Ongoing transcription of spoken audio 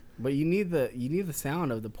But you need the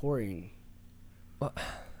sound of the pouring. Well,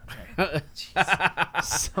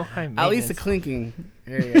 so high maintenance. At least the clinking.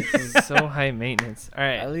 There you go. So high maintenance. All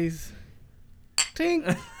right. At least.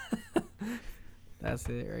 Tink. That's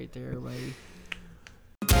it right there, everybody.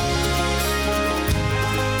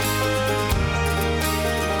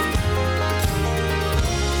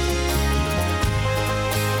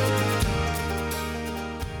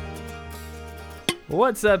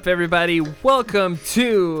 What's up, everybody? Welcome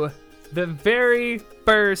to the very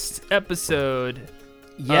first episode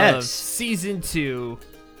of season 2,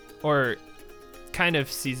 or kind of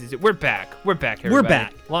season 2. We're back. We're back, everybody.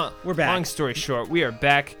 We're back. Long story short, we are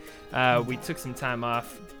back. We took some time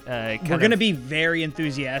off. We're going to be very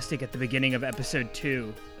enthusiastic at the beginning of episode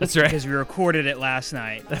 2. That's right. Because we recorded it last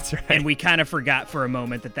night. That's right. And we kind of forgot for a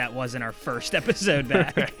moment that wasn't our first episode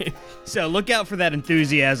back. Right. So look out for that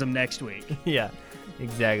enthusiasm next week. Yeah.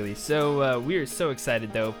 Exactly. So we are so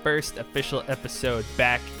excited, though. First official episode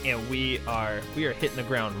back, and we are hitting the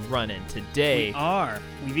ground running today. We are.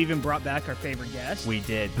 We've even brought back our favorite guest. We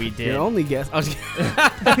did. Your only guess. That's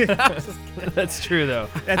true, though.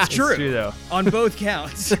 That's true. That's true, though. On both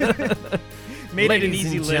counts. Made it an Ladies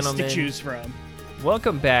easy and list gentlemen, to choose from.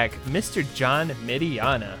 Welcome back, Mr. John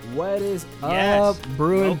Midiana. What is Yes. up,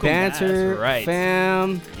 Bruin Welcome back. Banter That's right.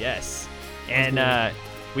 fam? Yes. And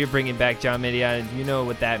we're bringing back John Midiana. You know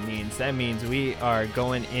what that means. That means we are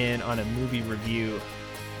going in on a movie review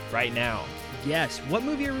right now. Yes. What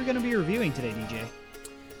movie are we going to be reviewing today, DJ?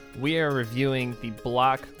 We are reviewing the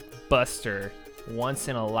blockbuster,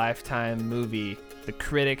 once-in-a-lifetime movie. The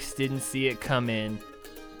critics didn't see it coming.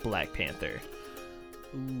 Black Panther.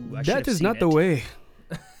 Ooh, I should That have is seen not the it. way.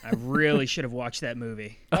 I really should have watched that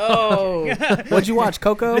movie. Oh, what'd you watch,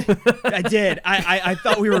 Coco? I did. I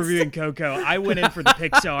thought we were reviewing Coco. I went in for the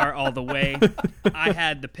Pixar all the way. I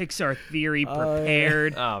had the Pixar theory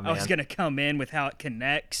prepared. Oh, I was man. going to come in with how it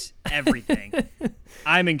connects, everything.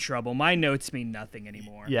 I'm in trouble. My notes mean nothing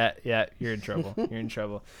anymore. Yeah, you're in trouble. You're in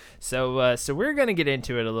trouble. So we're gonna get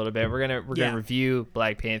into it a little bit. We're gonna review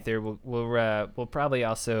Black Panther. We'll probably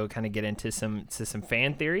also kind of get into some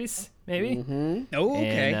fan theories, maybe. Mm-hmm. Oh,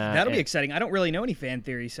 okay. And, That'll be exciting. I don't really know any fan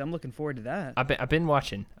theories, so I'm looking forward to that. I've been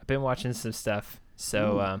watching some stuff.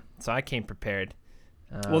 So I came prepared.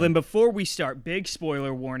 Well, then before we start, big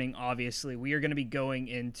spoiler warning, obviously. We are going to be going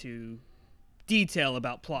into detail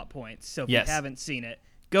about plot points. So if Yes. you haven't seen it,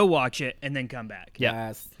 go watch it and then come back. Yeah,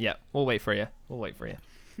 Yes. yeah. We'll wait for you.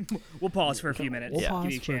 We'll pause for a few minutes. We'll Give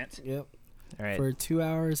pause you a chance. Yep. All right. For 2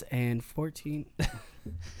 hours and 14.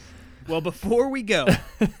 Well, before we go,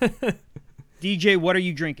 DJ, what are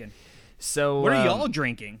you drinking? So What are y'all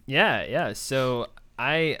drinking? Yeah. So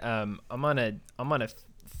I'm on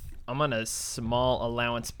a small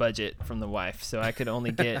allowance budget from the wife, so I could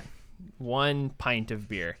only get 1 pint of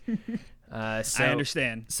beer. I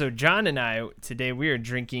understand. So John and I today we are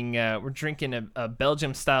drinking. We're drinking a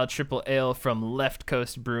Belgium-style triple ale from Left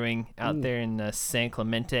Coast Brewing out there in San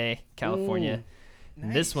Clemente, California.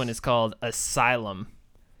 And this one is called Asylum.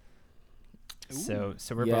 So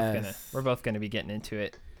we're both gonna be getting into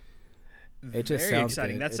it. It just Very sounds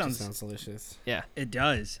exciting. good. That It sounds just sounds delicious. Yeah. It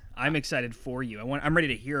does. I'm excited for you. I'm ready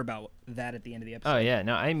to hear about that at the end of the episode. Oh yeah.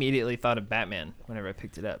 No, I immediately thought of Batman whenever I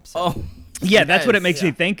picked it up. So. Oh, Yeah, that's what it makes yeah.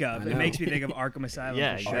 me think of. I It know. makes me think of Arkham Asylum.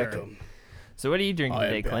 Yeah, for sure. exactly. So what are you drinking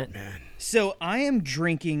today, Clint? So I am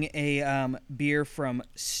drinking a beer from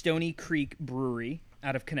Stony Creek Brewery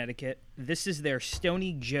out of Connecticut. This is their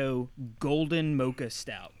Stony Joe Golden Mocha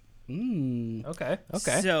Stout. Okay.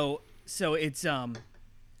 So it's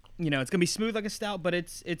it's gonna be smooth like a stout, but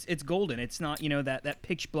it's golden. It's not that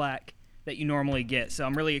pitch black that you normally get. So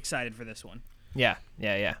I'm really excited for this one. Yeah.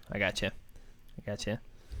 I got you.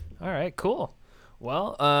 All right, cool.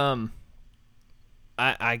 Well,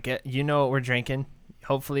 I get what we're drinking.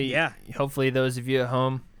 Hopefully those of you at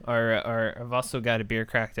home have also got a beer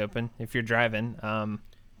cracked open. If you're driving,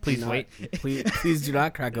 please wait. Please do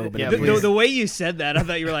not crack open. Yeah, please. The way you said that, I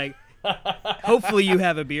thought you were like, hopefully you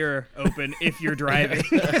have a beer open if you're driving.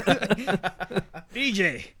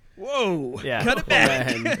 DJ, whoa, Yeah. cut it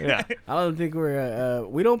back. Yeah. I don't think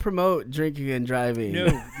we don't promote drinking and driving. No,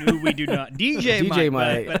 we do not. DJ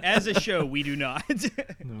might. But as a show, we do not.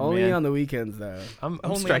 Only Man. on the weekends though. I'm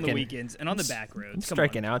Only striking, on the weekends and on the back roads. I'm Come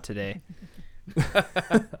striking on. out today.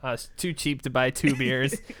 I was too cheap to buy 2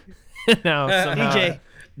 beers. Now somehow, DJ,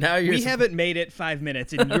 Now you're we haven't made it 5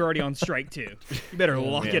 minutes and you're already on strike 2. You better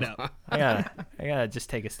lock it up. I gotta just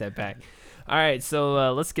take a step back. All right,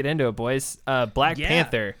 so let's get into it, boys. Black Yeah.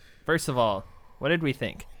 Panther. First of all, what did we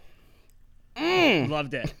think?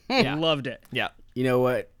 Loved it. Yeah. Loved it. Yeah. You know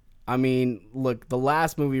what? I mean, look, the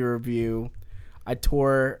last movie review, I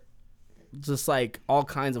tore just like all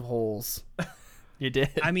kinds of holes. You did.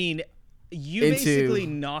 I mean, you Into- basically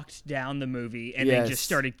knocked down the movie and then Yes. just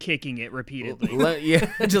started kicking it repeatedly. Yeah,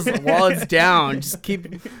 just while it's down, just keep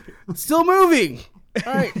still moving.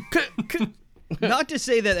 All right. Not to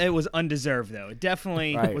say that it was undeserved, though. It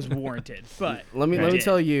definitely Right. was warranted. But Let me Right.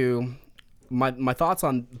 tell you my thoughts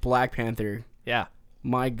on Black Panther. Yeah.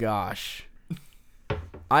 My gosh,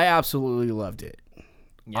 I absolutely loved it.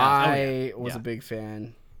 Yeah. I was Yeah. a big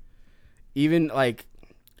fan. Even like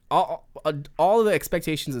all of the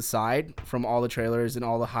expectations aside from all the trailers and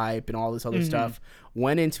all the hype and all this other stuff,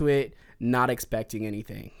 went into it not expecting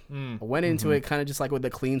anything. I went into it kind of just like with a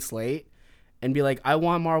clean slate and be like, I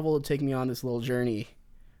want Marvel to take me on this little journey,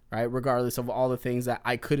 right? Regardless of all the things that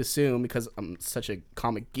I could assume because I'm such a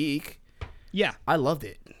comic geek. yeah. I loved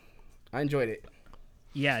it. I enjoyed it.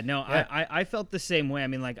 Yeah, no, Yeah. I felt the same way. I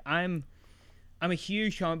mean, like, I'm a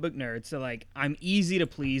huge comic book nerd, so, like, I'm easy to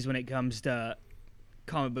please when it comes to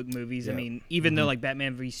comic book movies. I Yeah. mean, even though, like,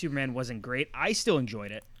 Batman v Superman wasn't great, I still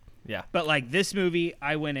enjoyed it. Yeah. But, like, this movie,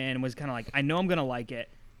 I went in and was kind of like, I know I'm going to like it,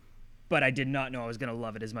 but I did not know I was going to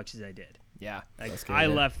love it as much as I did. Yeah. Like, That's good, I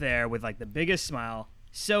yeah. left there with, like, the biggest smile,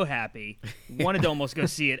 so happy, wanted to almost go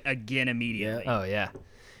see it again immediately. Oh yeah.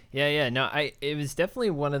 Yeah. No, it was definitely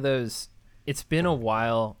one of those. It's been a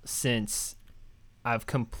while since I've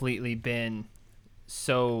completely been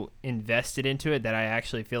so invested into it that I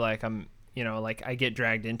actually feel like I'm, like I get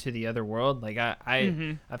dragged into the other world. Like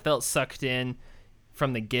I felt sucked in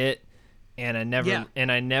from the get, and I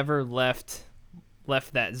never left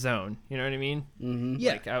that zone. You know what I mean? Mm-hmm.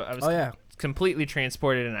 Yeah. Like I was Oh yeah. completely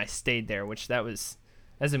transported, and I stayed there, which that was,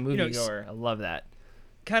 as a moviegoer, I love that.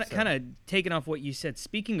 Kind of taking off what you said,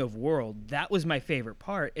 speaking of world, that was my favorite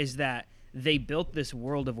part, is that they built this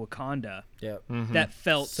world of Wakanda Yep. that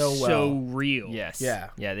felt So so, well. real. Yes. Yeah.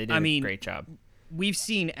 Yeah, they did I a mean, great job. We've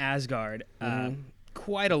seen Asgard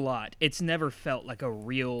quite a lot. It's never felt like a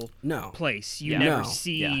real No. place. You Yeah. never No.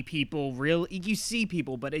 see Yeah. people real. You see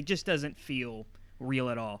people, but it just doesn't feel real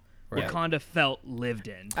at all. Right. Wakanda felt lived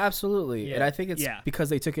in. Absolutely. Yeah. And I think it's Yeah. because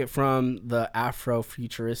they took it from the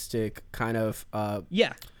Afro-futuristic kind of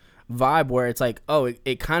Yeah. vibe where it's like, oh,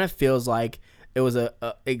 it kind of feels like it was a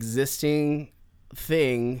existing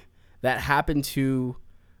thing that happened to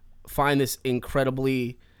find this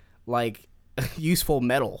incredibly like useful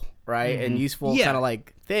metal, right? And useful Yeah. kind of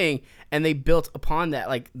like thing. And they built upon that.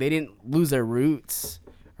 Like they didn't lose their roots,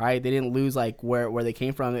 right? They didn't lose like where they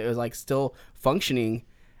came from. It was like still functioning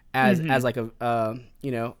as like a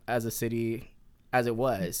as a city as it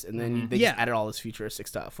was, and then they Yeah. just added all this futuristic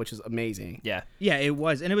stuff, which is amazing. Yeah. Yeah, it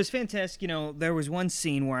was, and it was fantastic. There was one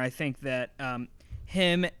scene where I think that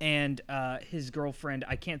him and his girlfriend,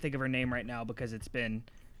 I can't think of her name right now because it's been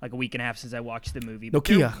like a week and a half since I watched the movie. but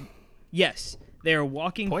Nokia. Yes, they are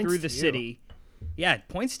walking Points through the to you. city. Yeah, it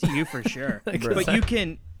points to you for sure. But you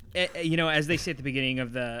can, as they say at the beginning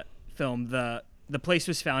of the film, the place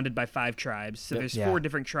was founded by 5 tribes. So there's Yeah. 4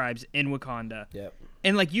 different tribes in Wakanda. Yep.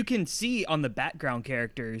 And like you can see on the background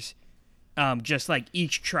characters, just like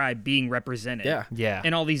each tribe being represented. Yeah. Yeah.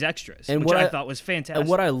 And all these extras, And which what I I- thought was fantastic. And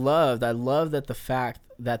what I loved that the fact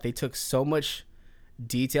that they took so much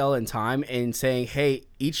detail and time in saying, hey,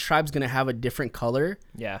 each tribe's gonna have a different color,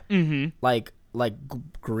 Yeah. like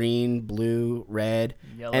green, blue, red,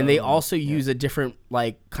 Yellow, and they also use a different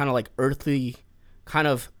like kind of like earthly kind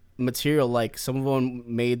of material. Like some of them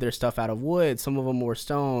made their stuff out of wood, some of them were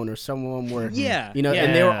stone, or some of them were Yeah, and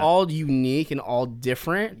they were yeah. all unique and all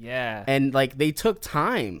different. Yeah. And like they took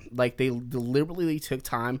time, like they deliberately took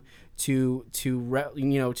time to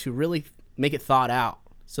really make it thought out,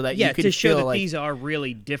 so that yeah, you could to show feel that like these are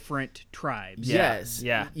really different tribes. yes,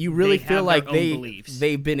 Yeah. you really They feel have like their own beliefs.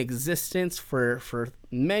 they've been in existence for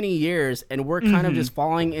many years, and we're kind of just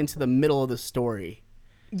falling into the middle of the story.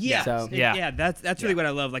 Yeah, So- yeah. That's really what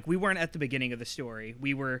I love. Like we weren't at the beginning of the story.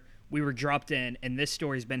 We were dropped in, and this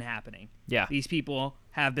story's been happening. Yeah. These people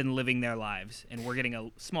have been living their lives, and we're getting a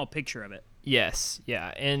small picture of it. Yes.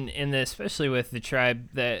 Yeah. And especially with the tribe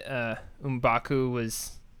that M'Baku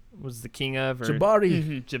was the king of, or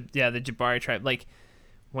Jabari. the Jabari tribe. Like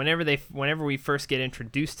whenever we first get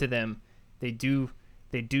introduced to them, they do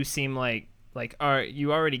seem like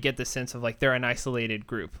you already get the sense of like they're an isolated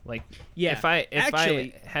group. Like Yeah, if I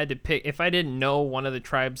actually- had to pick, if I didn't know one of the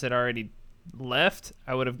tribes had already left,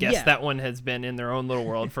 I would have guessed Yeah. that one has been in their own little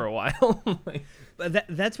world for a while. Like, But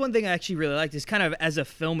that's one thing I actually really liked, is kind of as a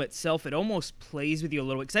film itself, it almost plays with you a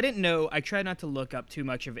little bit. Because I didn't know, I tried not to look up too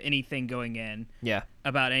much of anything going in yeah.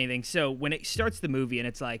 about anything. So when it starts the movie and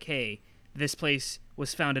it's like, hey, this place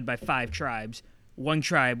was founded by 5 tribes, one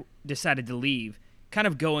tribe decided to leave, kind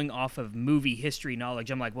of going off of movie history knowledge,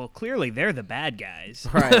 I'm like, well, clearly they're the bad guys.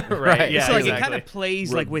 Right. Right, yeah. So like exactly. it kind of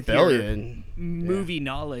plays like with your Rebellion. movie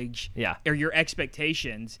knowledge Yeah. or your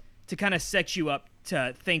expectations to kind of set you up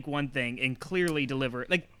to think one thing and clearly deliver.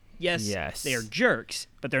 Like, yes. they are jerks,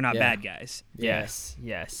 but they're not Yeah. bad guys. Yes,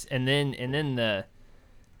 yes. And then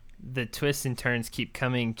the twists and turns keep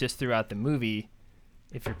coming just throughout the movie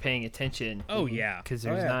if you're paying attention. Oh, yeah. Because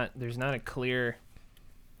Oh, yeah. there's not a clear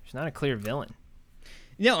villain.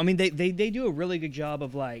 No, I mean they do a really good job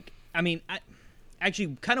of like. I mean,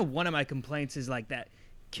 actually, kind of one of my complaints is like that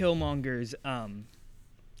Killmonger's,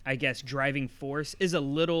 I guess, driving force is a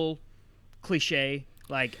little cliche.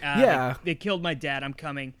 Like, Yeah. they killed my dad. I'm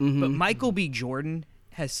coming. Mhm. But Michael B. Jordan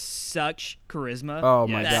has such charisma. Oh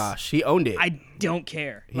my Yes. gosh, he owned it. I don't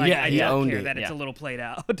care. Like, Yeah, I he don't owned care it. that it's Yeah. a little played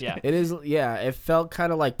out. Yeah. It is. Yeah, it felt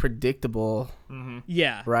kind of like predictable,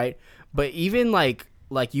 Yeah. right? But even like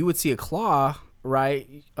you would see a Claw, right?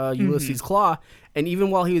 Ulysses Claw, and even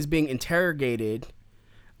while he was being interrogated,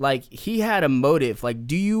 like he had a motive. Like,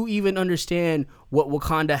 do you even understand what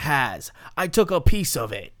Wakanda has? I took a piece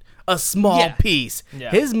of it, a small Yeah. piece.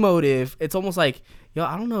 Yeah. His motive. It's almost like, yo,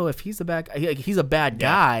 I don't know if he's a bad guy. Like, he's a bad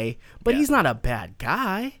guy, but Yeah. he's not a bad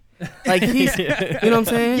guy. Like he's, you know what I'm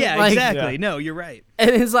saying? Yeah, Like, exactly. No, you're right. and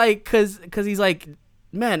it's like, cause he's like,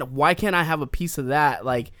 man, why can't I have a piece of that?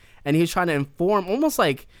 Like, and he was trying to inform, almost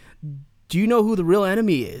like, do you know who the real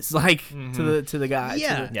enemy is? Like to the guy.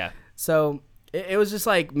 Yeah. Yeah. So it was just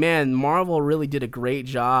like, man, Marvel really did a great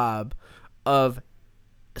job of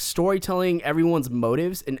storytelling everyone's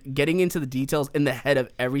motives and getting into the details in the head of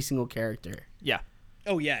every single character. Yeah.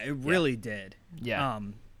 Oh yeah, it really did. Yeah.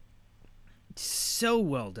 So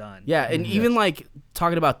well done. Yeah, and even like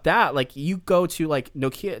talking about that, like you go to like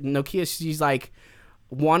Nokia, she's like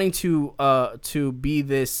wanting to be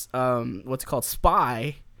this what's it called,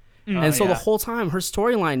 spy. And so the whole time her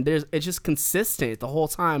storyline, it's just consistent the whole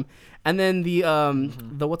time. And then the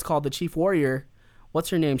what's called the chief warrior, what's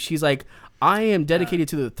her name? She's like, I am dedicated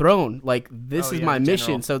to the throne. Like this Oh, is yeah, my the mission.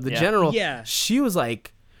 general. So the Yeah. general, Yeah. she was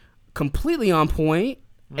like completely on point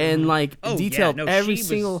and like Oh, yeah, detailed no, every she was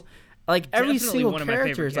single. Like every definitely single one of my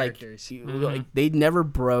character favorite is like, characters. like they never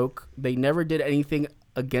broke. They never did anything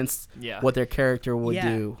against Yeah. what their character would Yeah.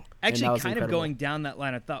 do. And that Actually, was kind of incredible. going down that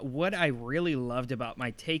line, I thought what I really loved about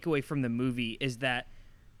my takeaway from the movie is that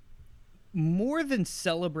more than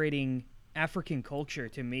celebrating African culture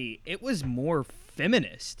to me, it was more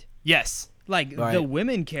feminist. Yes. Like Right. the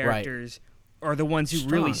women characters are the ones who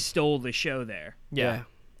really Strong. stole the show there. Yeah.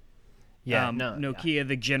 Yeah. no. Nokia,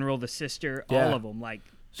 the general, the sister, Yeah. all of them. Like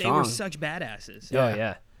they were Strong. such badasses. Oh Yeah.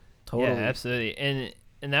 yeah. Totally. Yeah, absolutely.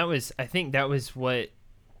 And that was, I think that was what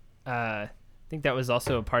I think that was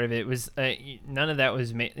also a part of it was none of that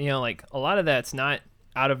was like a lot of that's not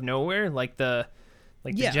out of nowhere, like the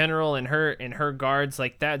Yeah. general and her guards,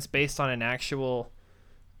 like that's based on an actual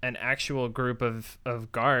group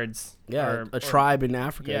of guards. Yeah, a tribe in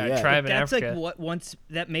Africa. Yeah, Yeah, a tribe in That's Africa. like what once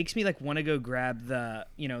that makes me like want to go grab the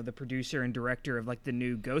the producer and director of like the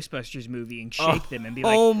new Ghostbusters movie and shake them and be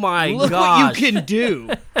like, oh my look gosh. what you can do.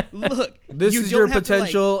 Look, This you is don't your have to, like-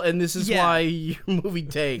 potential, and this is Yeah. why your movie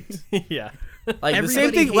takes. yeah. Like the same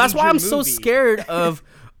Everybody thing. That's hated why your I'm so movie. scared of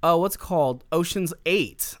what's it called Ocean's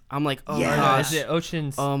 8. I'm like, oh Yeah. my gosh. Is it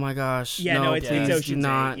Ocean's? Oh my gosh. Yeah, no, no, it's please Ocean's do 8,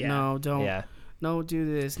 not. yeah. No, don't. yeah. No, do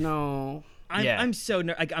this. No. I'm so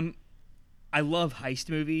like I love heist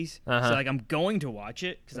movies, Uh-huh. so like I'm going to watch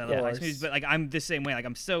it because I love course. heist movies. But like I'm the same way. Like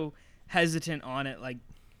I'm so hesitant on it. Like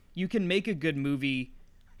you can make a good movie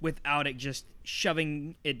without it just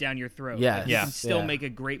shoving it down your throat. Yes. Like, you Yeah. can still Yeah. make a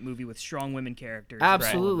great movie with strong women characters.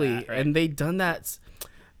 Absolutely. And all of that, right? And they done that.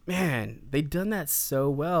 Man, they done that so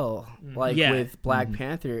well. Like Yeah. with Black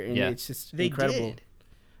Panther, and Yeah. it's just They incredible. did.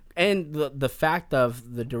 And the fact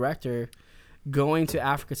of the director going to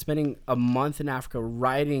Africa, spending a month in Africa,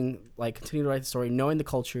 writing, like continuing to write the story, knowing the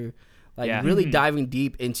culture, like Yeah. really diving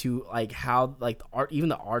deep into like how like the art, even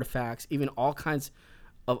the artifacts, even all kinds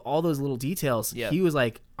of all those little details. Yeah. He was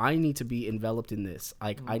like, I need to be enveloped in this.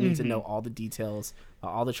 Like I need to know all the details,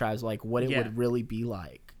 all the tribes, like what it Yeah. would really be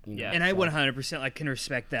like. You know? Yeah. And I So- 100% like can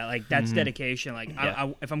respect that. Like that's dedication. Like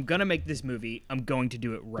Yeah. if I'm gonna make this movie, I'm going to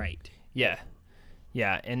do it right. Yeah,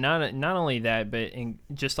 yeah, and not only that, but in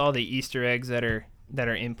just all the Easter eggs that are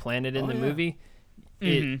implanted in Oh, the yeah. movie,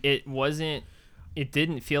 it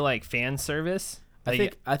didn't feel like fan service.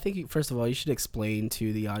 I think first of all, you should explain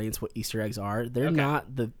to the audience what Easter eggs are. They're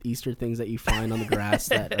not the Easter things that you find on the grass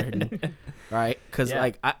that are hidden, right? Because Yeah.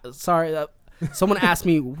 like, Someone asked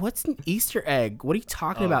me, "What's an Easter egg? What are you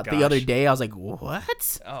talking Oh, about?" The gosh. other day, I was like,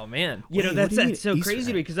 "What?" Oh man. You know, Wait, what do you mean that's so Easter crazy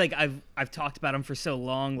to me egg? because like I've talked about them for so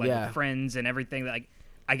long, like Yeah. with friends and everything. That like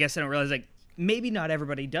I guess I don't realize like maybe not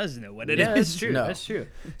everybody does know what it is. Yeah, that's true. No. That's true.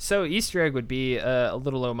 So Easter egg would be a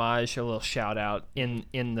little homage, a little shout out in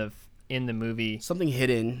the movie. Something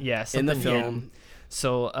hidden. Yeah, in the something film. hidden.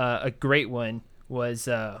 So a great one was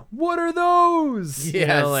what are those? You know,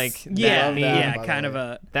 Yes. like Yeah, Love that, yeah, by the kind way. of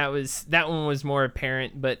a that one was more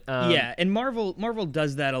apparent, but yeah. And Marvel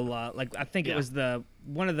does that a lot. Like I think Yeah. it was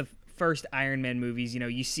one of the first Iron Man movies. You know,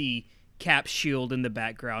 you see Cap's shield in the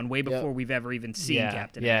background way before we've ever even seen yeah,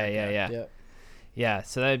 Captain yeah, America. yeah. Yep. Yeah,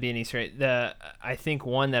 so that would be an Easter egg. I think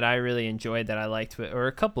one that I really enjoyed that I liked, or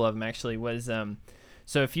a couple of them actually, was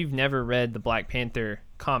so if you've never read the Black Panther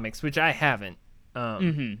comics, which I haven't,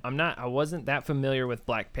 I wasn't that familiar with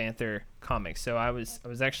Black Panther comics, so I was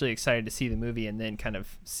actually excited to see the movie and then kind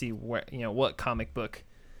of see what comic book,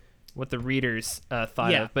 what the readers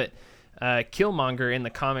thought Yeah. of. But Killmonger in the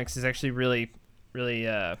comics is actually really, really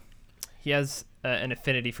he has an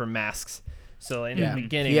affinity for masks. So in Yeah. the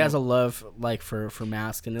beginning, He has a love like for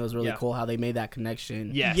masks, and it was really Yeah. cool how they made that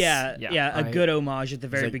connection. yes, Yeah, a Right. good homage at the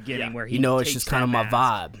very like, beginning yeah. where he You know, it's takes just kind of that my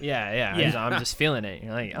mask. vibe. Yeah. I'm just feeling it.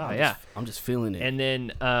 You're like, oh yeah. I'm just feeling it. And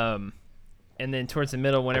then towards the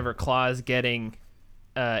middle, whenever Claw's getting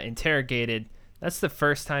interrogated, that's the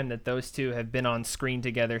first time that those two have been on screen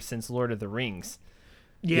together since Lord of the Rings.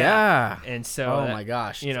 yeah. And so, Oh my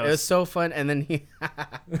gosh. you know, it was so fun. And then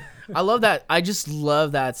I love that. I just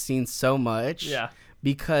love that scene so much. Yeah.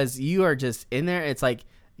 Because you are just in there. It's like,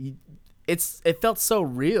 it felt so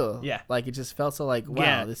real. Yeah. Like it just felt so like, wow,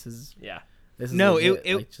 Yeah. this is yeah. No, legit,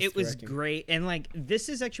 it like, just it was directing. great, and like this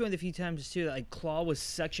is actually one of the few times too that like Claw was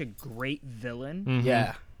such a great villain Mm-hmm.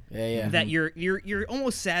 Yeah. Yeah. that you're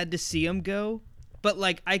almost sad to see him go, but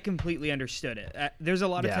like I completely understood it. There's a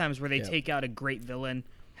lot of Yeah. times where they Yep. take out a great villain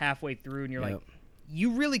halfway through, and you're Yep. like,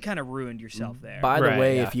 you really kind of ruined yourself there. By the Right,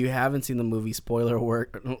 way, yeah. if you haven't seen the movie, spoiler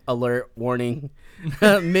alert warning,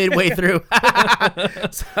 midway through.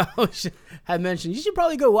 So I mentioned you should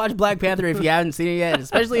probably go watch Black Panther if you haven't seen it yet,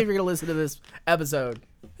 especially if you're gonna listen to this episode.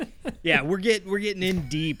 Yeah, we're getting in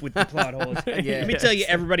deep with the plot holes. Yeah. Let me tell you,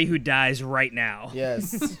 everybody who dies right now.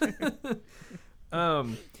 Yes.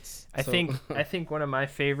 I think one of my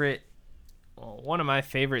favorite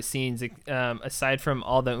scenes, aside from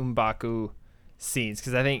all the M'Baku scenes,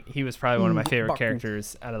 because I think he was probably one of my favorite M'Baku.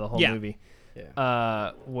 characters out of the whole Yeah. movie,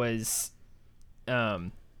 Yeah. was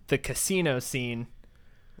the casino scene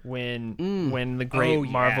when the great Oh,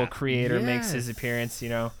 yeah. Marvel creator makes his Yes. appearance. You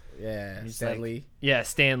know, Yeah. He's Stan like- Lee. yeah,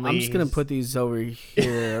 Stan Lee. I'm just gonna he's- put these over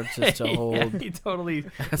here just to Yeah, hold. he totally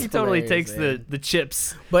That's takes hilarious, man. the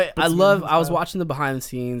chips. But I Puts them love. in I was style. watching the behind the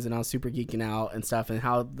scenes, and I was super geeking out and stuff, and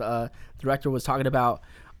how the director was talking about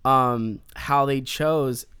how they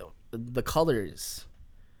chose the colors.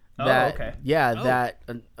 Oh, That, okay. Yeah, Oh. that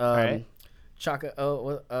right. Chaka.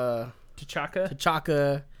 T'Chaka.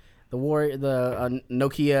 T'Chaka, the warrior, the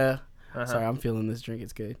Nokia. Uh-huh. Sorry, I'm feeling this drink.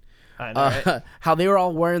 It's good. I know, right? How they were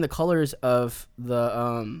all wearing the colors of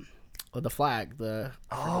the flag.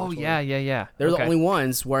 Oh yeah. They're Okay. the only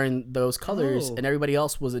ones wearing those colors, Oh. and everybody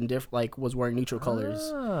else was was wearing neutral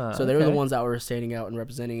colors. Ah, So they were the okay. ones that were standing out and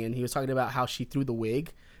representing. And he was talking about how she threw the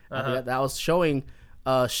wig. I Uh-huh. think that was showing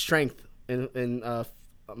strength in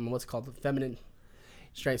what's it called, the feminine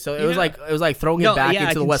strength. So it was like throwing No, it back yeah, I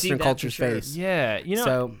into the can see Western that for culture's sure. face. Yeah, you know,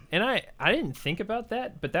 So- and I didn't think about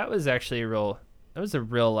that, but that was actually a real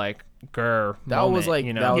like grr. That moment, was like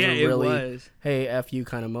you know. that was Yeah, a it really was. hey F you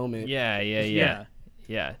kind of moment.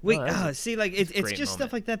 Yeah. Wait, No, that's a- see, like it's great just moment.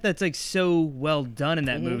 stuff like that that's like so well done in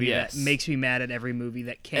that movie Yes. that makes me mad at every movie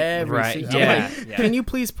that can't. Every Right, single, yeah, I'm like, yeah. Can you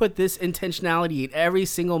please put this intentionality in every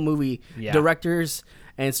single movie? Yeah. Directors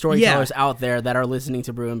and storytellers out there that are listening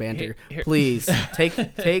to Brew and Banter, Here- please take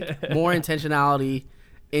more intentionality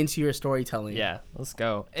into your storytelling. yeah, let's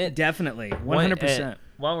go. And Definitely, 100%.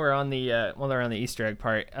 while we're on the Easter egg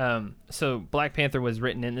part, so Black Panther was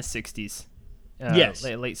written in the 60s. Yes.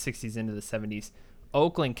 late 60s into the 70s.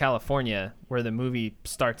 Oakland, California, where the movie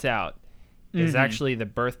starts out, is actually the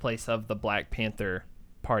birthplace of the Black Panther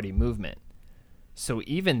Party movement. So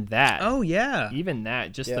even that, Oh yeah,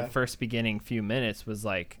 just Yeah. the first beginning few minutes was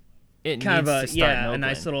like, it kind needs of to start in a Oakland.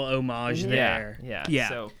 nice little homage there. Yeah.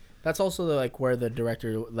 So That's also like where the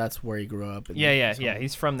director. That's where he grew up. And yeah. so-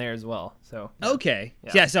 He's from there as well. So Okay.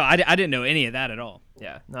 Yeah. Yeah. So I didn't know any of that at all.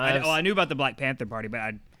 yeah. No, I knew about the Black Panther Party,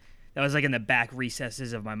 but that was like in the back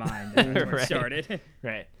recesses of my mind when it Right. started.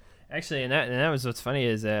 Right. Actually, and that was what's funny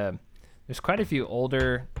is there's quite a few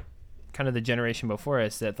older, kind of the generation before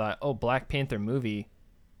us that thought, oh, Black Panther movie,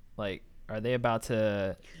 like, are they about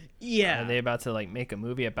to Yeah. are they about to like make a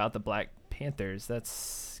movie about the Black Panthers?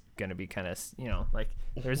 That's gonna be kind of, you know, like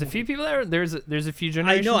there's a few people there's a few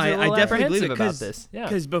generations I know. that are a I little definitely believe it apprehensive about this. Yeah.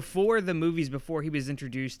 Because before he was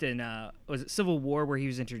introduced in was it Civil War where he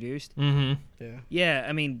was introduced? Mm-hmm. Yeah. Yeah,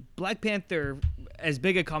 I mean, Black Panther, as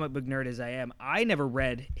big a comic book nerd as I am, I never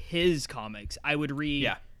read his comics. I would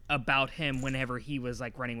read about him whenever he was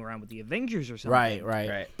like running around with the Avengers or something.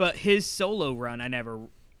 Right. But his solo run I never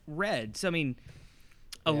read. So I mean,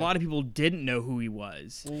 a lot of people didn't know who he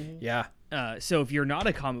was. Yeah. So if you're not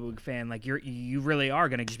a comic book fan, like you really are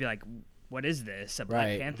gonna just be like, what is this? A Black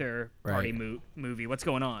Right. Panther party movie? What's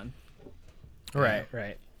going on? Right.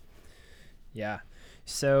 Yeah.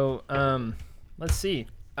 So, let's see.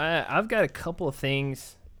 I've got a couple of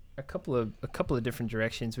things, a couple of different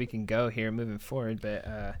directions we can go here moving forward. But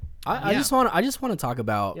I just want to talk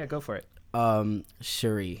about go for it.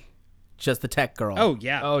 Shuri, just the tech girl. Oh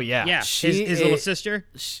yeah. Yeah. His little sister.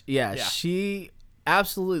 She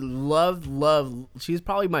absolutely loved. She's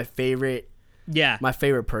probably my favorite Yeah. my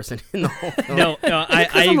favorite person in the whole film. No, I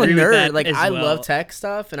I'm a agree with nerd. that. Like as I well. love tech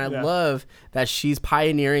stuff, and I love that she's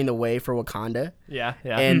pioneering the way for Wakanda, Yeah.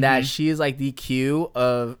 and that she is like the Q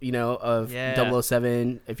of of Yeah.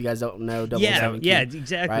 007. If you guys don't know 007, Yeah, Q,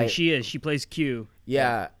 exactly. right? She is. She plays Q.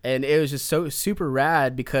 Yeah, and it was just so super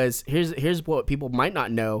rad because here's what people might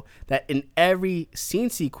not know, that in every scene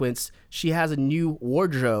sequence she has a new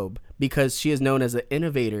wardrobe because she is known as an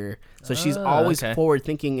innovator. So she's always forward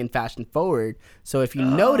thinking and fashion forward. So if you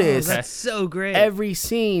notice, That's so great. every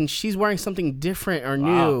scene she's wearing something different or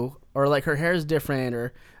new, or like her hair's different,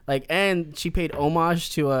 or like, and she paid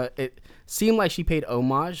homage to it seemed like she paid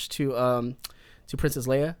homage to Princess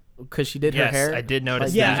Leia. Because she did her hair. I did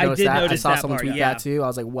notice Like, that. Yeah, I did notice I saw that someone part, tweet yeah. that too. I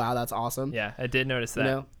was like, wow, that's awesome. Yeah, I did notice that.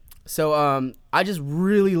 You know? So I just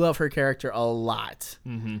really love her character a lot.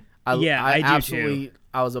 Mm-hmm. I do absolutely, too.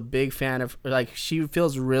 I was a big fan of, like, she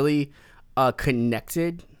feels really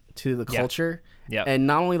connected to the culture. Yeah. And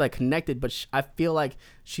not only like connected, but I feel like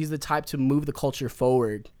she's the type to move the culture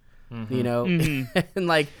forward. You know, and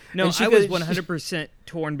like, No, and she I was could- 100%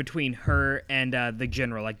 torn between her and the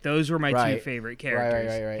general. Like those were my two Right. favorite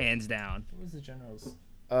characters, Right. hands down. What was the general's?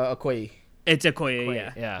 Okoye. It's Okoye,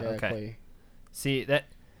 yeah. Yeah. Okay. Okoye. See, that's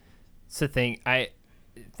the thing. I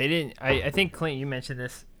think Clint, you mentioned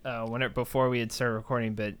this before we had started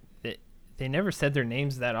recording, but they never said their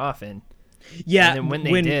names that often. Yeah, And then when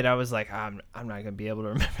they did, I was like, I'm not gonna be able to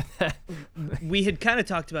remember that. we had kind of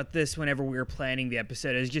talked about this whenever we were planning the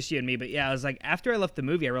episode. It was just you and me, but yeah, I was like, after I left the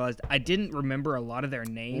movie, I realized I didn't remember a lot of their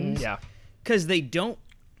names. Yeah. Because they don't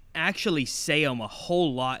actually say them a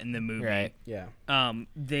whole lot in the movie. Right. Yeah.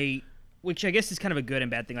 Which I guess is kind of a good and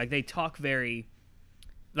bad thing. Like they talk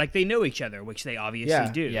like they know each other, which they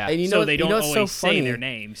obviously do. Yeah. And so they don't what's so always say funny? their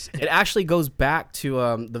names. It actually goes back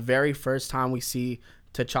to the very first time we see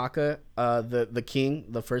T'Chaka, the king,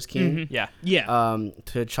 the first king, Yeah. Yeah.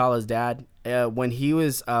 T'Challa's dad. When he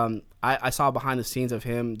was, I saw behind the scenes of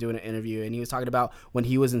him doing an interview, and he was talking about when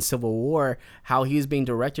he was in Civil War, how he was being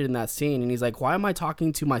directed in that scene, and he's like, "Why am I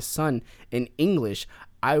talking to my son in English?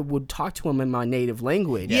 I would talk to him in my native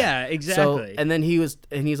language." Yeah, exactly. So, and then he's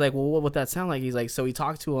like, "Well, what would that sound like?" He's like, "So he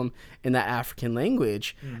talked to him in that African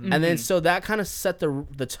language," and then so that kind of set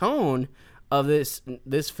the tone of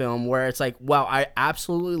this film, where it's like, wow, I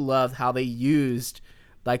absolutely loved how they used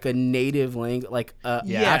like a native language, like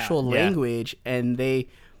actual language, and they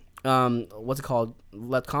what's it called?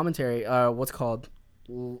 Let commentary. What's it called?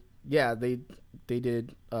 Yeah, they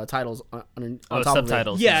did titles on top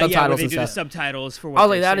subtitles. of it. yeah, subtitles where they and do the stuff. subtitles for what I was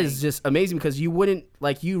like, they're that is saying. just amazing, because you wouldn't,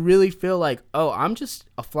 like, you really feel like, oh, I'm just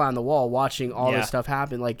a fly on the wall watching all this stuff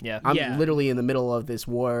happen. Like, I'm literally in the middle of this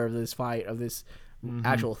war, of this fight, of this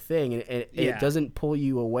actual thing, and it doesn't pull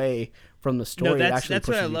you away from the story. No, It that's actually what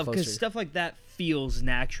pushes I you love, because closer. stuff like that feels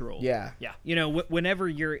natural. Yeah. You know, whenever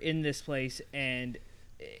you're in this place and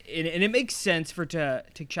it makes sense for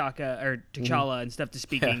T'Challa and stuff to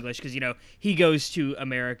speak English, because, you know, he goes to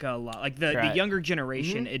America a lot. Like the younger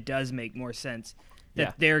generation, it does make more sense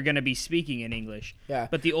that they're going to be speaking in English. Yeah.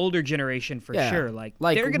 But the older generation, for sure, like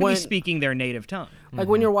they're going to when- be speaking their native tongue. Like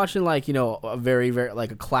when you're watching, like, you know, a very, very,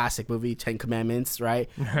 like, a classic movie, 10 Commandments, right?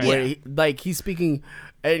 Where he's speaking,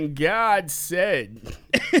 and God said,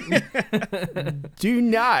 do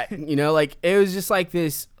not, you know, like, it was just like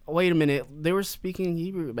this. Wait a minute, they were speaking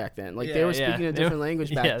Hebrew back then. Like, they were speaking a different language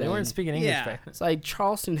back then. Yeah, they weren't speaking English Yeah. back then. It's like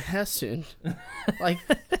Charleston Heston. Like,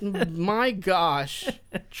 my gosh.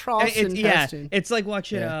 Charleston Heston. it's like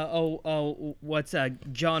watching Yeah. what's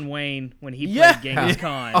John Wayne when he Yeah. played Genghis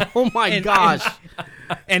Khan. Oh my gosh.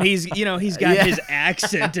 And he's got Yeah. his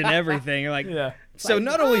accent and everything. You're like, Yeah. so Like,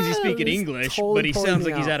 not only is he oh, speaking it's English, totally but he pulling sounds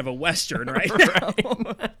me like he's out. out of a Western right now.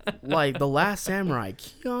 Like The Last Samurai,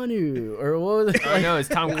 Keanu, or what was it? Oh no, it's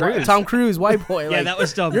Tom Cruise. Tom Cruise, white boy. Yeah, like, that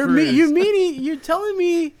was Tom you're Cruise. You're telling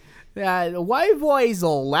me that the white boy is the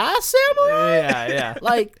last samurai? Yeah.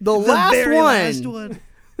 Like the, The last, very one. last one.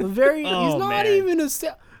 The very. Oh, he's not man. even a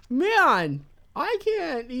man. I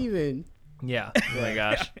can't even. Yeah. Oh my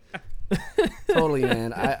gosh. Totally,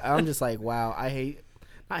 man. I'm just like, wow.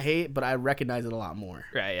 Not hate, but I recognize it a lot more.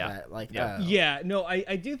 Right, yeah. That, like, Yeah. Yeah, no,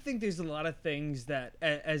 I do think there's a lot of things that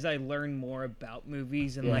as I learn more about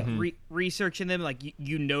movies and like researching them, like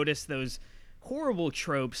you notice those horrible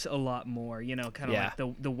tropes a lot more, you know, kind of Yeah.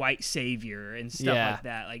 like the white savior and stuff Yeah. like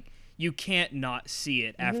that. Like you can't not see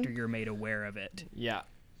it after you're made aware of it. Yeah.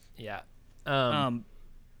 Yeah.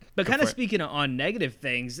 But kind for of it. speaking on negative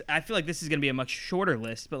things, I feel like this is going to be a much shorter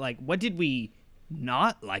list, but like what did we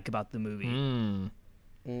not like about the movie?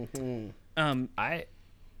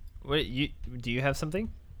 What do you have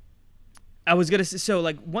something? I was gonna say, so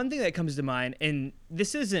like one thing that comes to mind, and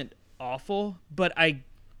this isn't awful, but I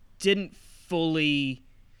didn't fully,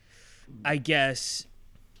 I guess,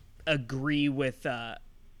 agree with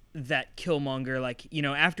that Killmonger. Like, you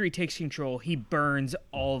know, after he takes control, he burns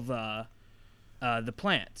all the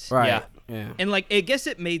plants. Right. Yeah. And like, I guess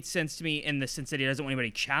it made sense to me in the sense that he doesn't want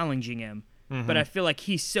anybody challenging him. But I feel like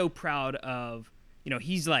he's so proud of, you know,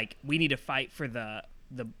 he's like, we need to fight for the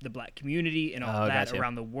black community and all that gotcha.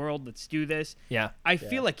 around the world. Let's do this. Yeah. I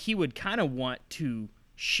feel like he would kind of want to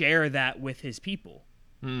share that with his people.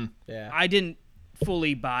 Yeah. I didn't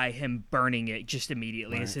fully buy him burning it just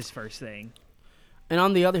immediately as his first thing. And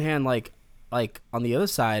on the other hand, like on the other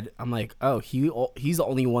side, I'm like, oh, he's the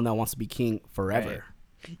only one that wants to be king forever.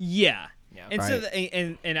 Yeah. Yeah. And so,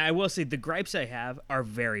 Right. and I will say the gripes I have are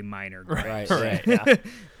very minor gripes. Right. Yeah.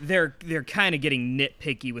 They're kind of getting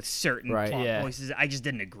nitpicky with certain Right. plot Yeah. voices I just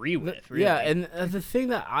didn't agree with. Really. Yeah, and the thing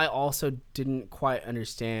that I also didn't quite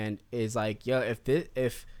understand is like, yo,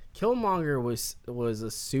 if Killmonger was a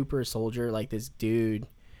super soldier, like this dude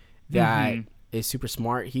that is super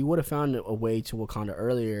smart, he would have found a way to Wakanda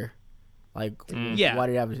earlier. Like, Yeah. why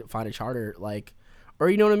did he have to find a charter? Like, or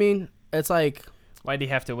you know what I mean? It's like, Why do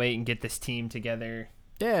you have to wait and get this team together?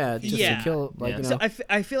 yeah, just Yeah. to kill, like, Yeah. you know. So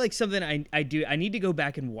I feel like something I need to go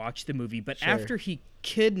back and watch the movie, but Sure. after he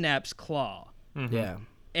kidnaps Claw Yeah.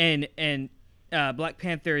 and Black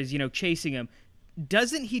Panther is, you know, chasing him,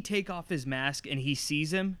 doesn't he take off his mask and he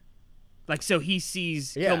sees him? Like, so he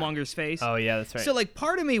sees Yeah. Killmonger's face? Oh yeah, that's right. So like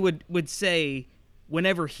part of me would say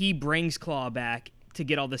whenever he brings Claw back to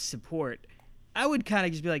get all this support, I would kind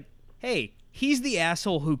of just be like, hey, he's the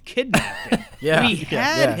asshole who kidnapped him. Yeah. We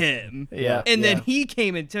had Yeah. him. Yeah. And then Yeah. he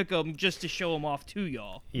came and took him just to show him off to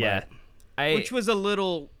y'all. yeah. Which was a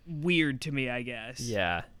little weird to me, I guess.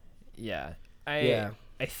 Yeah. Yeah.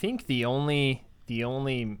 I think the only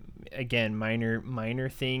again minor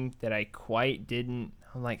thing that I quite didn't,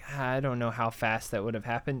 I'm like, I don't know how fast that would have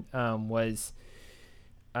happened, was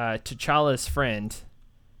T'Challa's friend,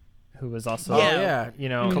 who was also Yeah. Oh, yeah. you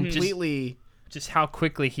know, Completely. just how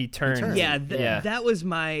quickly he turned. turned. Yeah, Yeah. that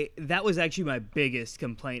was actually my biggest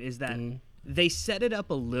complaint is that they set it up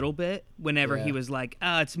a little bit whenever Yeah. he was like,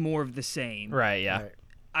 it's more of the same. Right, yeah.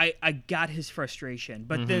 Right. I got his frustration,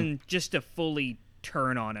 but then just to fully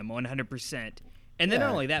turn on him 100%. And then not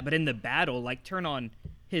Yeah. only that, but in the battle, like turn on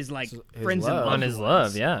his like His friends and love. loved On his ones.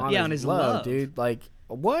 love, yeah. On his love. dude. Like,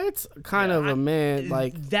 what kind of a man?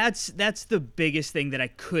 Like, That's the biggest thing that I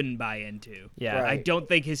couldn't buy into. Yeah. I Right. don't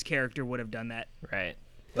think his character would have done that, Right.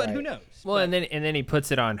 but who Right. knows? Well, and then he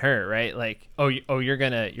puts it on her, right? Like, you're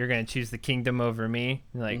gonna choose the kingdom over me.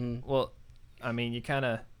 Like, well, I mean, you kind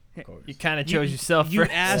of chose yourself You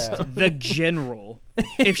first. asked the general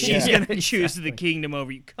if she's gonna choose the kingdom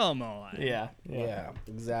over you. Come on. Yeah. yeah,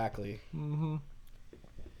 exactly.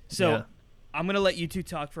 So Yeah. I'm gonna let you two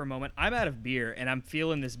talk for a moment. I'm out of beer, and I'm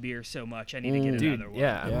feeling this beer so much. I need to get Dude, another one.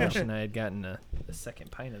 yeah, I'm Yeah. wishing I had gotten a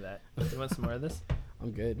second pint of that. You want some more of this?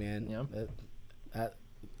 I'm good, man. Yeah.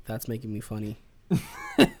 That's making me funny.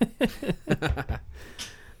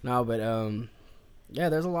 No, but yeah,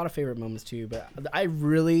 there's a lot of favorite moments too. But I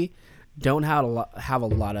really don't have a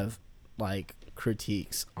lot of like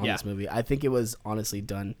critiques on Yeah. this movie. I think it was honestly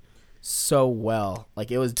done so well.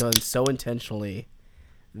 Like, it was done so intentionally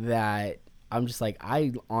that I'm just like,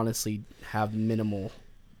 I honestly have minimal,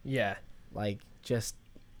 Yeah. like, just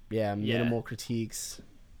minimal critiques.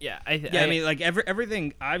 Yeah. Yeah, I mean, like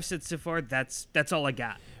everything I've said so far, that's all I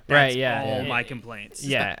got. That's Right, yeah. all Yeah. my complaints.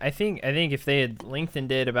 Yeah, I think if they had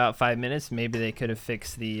lengthened it about 5 minutes, maybe they could have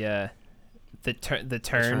fixed the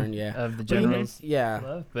turn yeah. of the But you know, generals. yeah.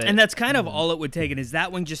 Love, but And that's kind of all it would take. And is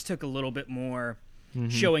that one just took a little bit more Mm-hmm.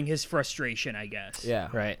 showing his frustration, I guess. Yeah.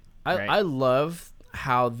 right. I love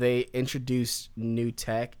how they introduced new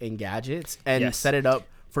tech and gadgets and Yes. set it up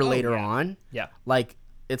for later yeah. on. Yeah. Like,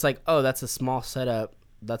 it's like, oh, that's a small setup.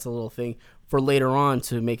 That's a little thing for later on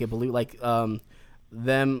to make it believe, like,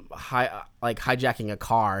 them hijacking a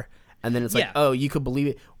car. And then it's like, Yeah. oh, you could believe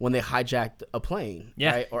it when they hijacked a plane,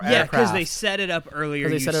 Yeah. right? Or Yeah, because aircraft. they set it up earlier.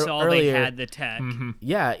 'Cause they You set it up saw earlier. they had the tech. Mm-hmm.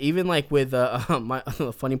 Yeah, even like with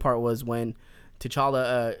the funny part was when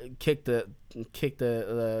T'Challa kicked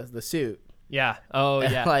the suit. Yeah. Oh,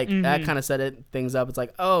 yeah. Like that kind of set things up. It's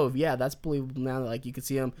like, oh yeah, that's believable now. Like you could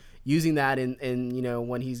see him using that in you know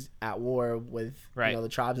when he's at war with Right. you know the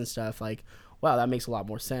tribes and stuff. Like, wow, that makes a lot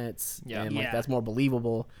more sense. Yeah. and like Yeah. that's more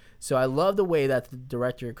believable. So I love the way that the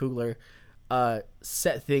director Coogler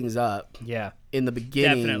set things up yeah. in the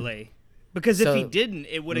beginning. Definitely. Because if he So- didn't,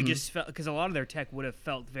 it would have just felt, because a lot of their tech would have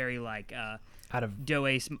felt very like Out of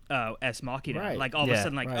Deus Ex Machina. Right. Like all of Yeah. a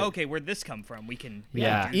sudden, like, Right. okay, where'd this come from? We can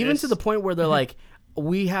Yeah. do Even this. to the point where they're like,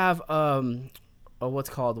 we have what's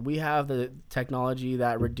called? We have the technology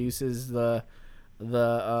that reduces the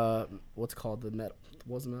what's called the metal?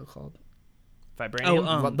 What's the metal called?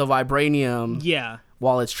 vibranium. The vibranium Yeah.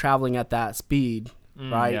 while it's traveling at that speed,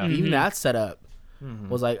 right? yeah. Even that setup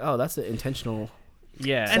was like, oh, that's an intentional.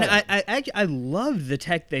 yeah. And I love the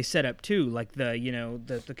tech they set up too, like the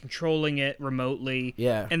the controlling it remotely.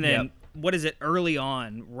 Yeah. And then Yep. what is it early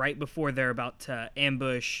on, right before they're about to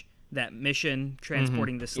ambush that mission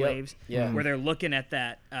transporting the slaves? Yeah. Where they're looking at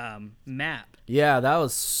that map. Yeah, that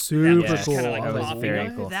was super Yeah, cool. Kind of That like was popping very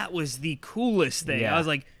up. cool. That was the coolest thing. Yeah. I was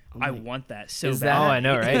like, I want that so Is bad. that, Oh, I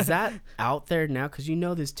know, right? Is that out there now? Because you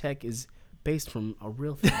know this tech is based from a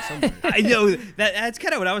real thing somewhere. I know that's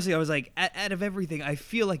kind of what I was thinking. I was like, out of everything, I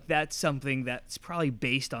feel like that's something that's probably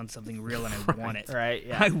based on something real, and I want it. Right.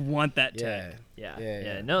 Yeah. I want that tech. Yeah.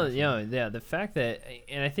 Yeah. No, yeah. The fact that,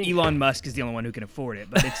 and I think Elon Musk is the only one who can afford it,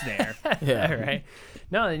 but it's there. Yeah. right.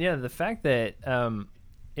 No, yeah. The fact that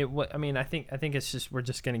I mean, I think it's just we're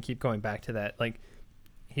just gonna keep going back to that. Like,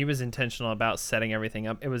 he was intentional about setting everything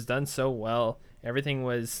up. It was done so well. Everything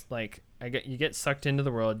was like, you get sucked into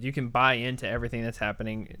the world. You can buy into everything that's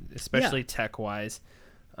happening, especially tech wise.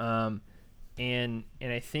 And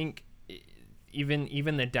I think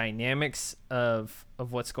even the dynamics of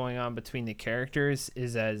what's going on between the characters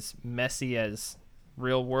is as messy as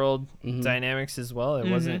real world dynamics as well. It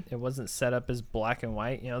wasn't set up as black and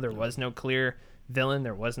white. You know, there was no clear villain.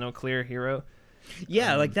 There was no clear hero.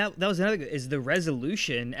 Yeah, like that was another good, is the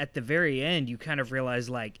resolution at the very end. You kind of realize,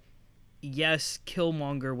 like, yes,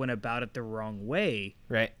 Killmonger went about it the wrong way,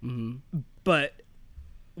 Right. but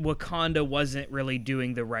Wakanda wasn't really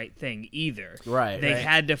doing the right thing either. Right. They right.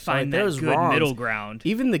 had to So, like, find there's that good wrongs. middle ground.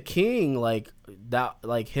 Even the king, like that,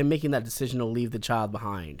 like him making that decision to leave the child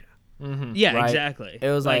behind. Yeah, Right? exactly. It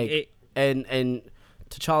was like, it, and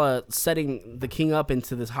T'Challa setting the king up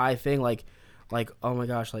into this high thing, like, oh my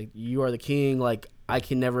gosh, like you are the king, like I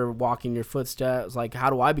can never walk in your footsteps. Like, how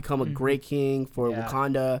do I become a great king for Yeah.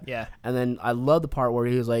 Wakanda? Yeah. And then I love the part where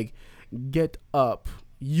he was like, "Get up,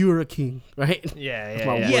 you're a king," right? Yeah. That's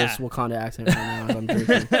my Yeah. worst Wakanda accent right now as I'm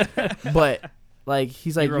drinking. But like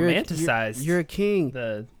he's like, You romanticized you're a king,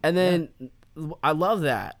 The and then I love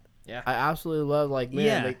that. Yeah. I absolutely love, like, man,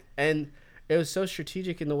 Yeah. like, and it was so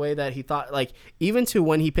strategic in the way that he thought, like, even to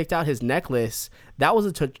when he picked out his necklace, that was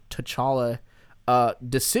a T'Challa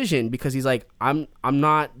decision, because he's like, I'm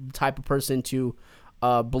not the type of person to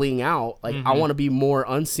bling out. Like, I want to be more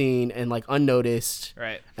unseen and like unnoticed.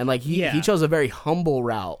 Right. And like he Yeah. chose a very humble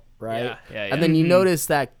route, right? Yeah, yeah, yeah. And then you notice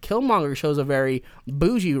that Killmonger chose a very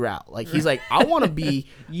bougie route. Like, he's like, I want to be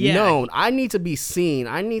Yeah. known. I need to be seen.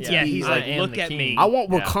 I need to Yeah, be he's I like, am look the at king. me. I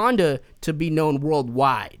want Yeah. Wakanda to be known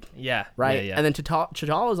worldwide, Yeah. right? Yeah. And then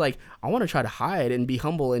T'Challa was like, I want to try to hide and be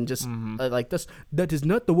humble and just like this. That is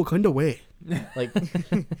not the Wakanda way. Like,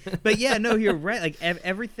 But yeah, no, you're right. Like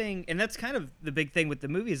everything, and that's kind of the big thing with the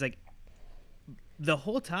movie is like the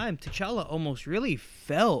whole time T'Challa almost really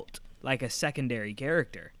felt like a secondary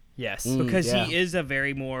character Yes. because yeah. he is a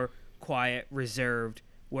very more quiet, reserved,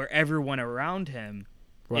 where everyone around him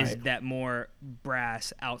is Right. that more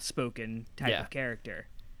brass, outspoken type Yeah. of character.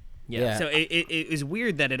 yeah. So it was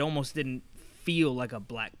weird that it almost didn't feel like a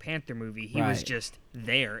Black Panther movie. He was Right. just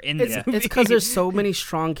there in It's the movie. because there's so many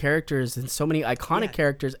strong characters and so many iconic Yeah.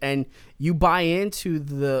 characters, and you buy into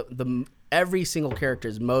the every single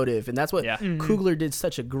character's motive, and that's what Yeah. Coogler did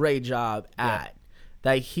such a great job at.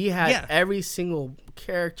 That he had Yeah. every single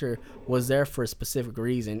character was there for a specific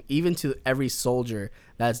reason, even to every soldier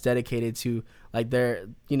that's dedicated to like their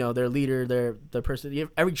leader, their person,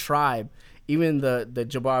 every tribe, even the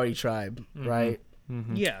Jabari tribe, right?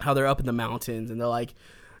 Yeah. How they're up in the mountains and they're like,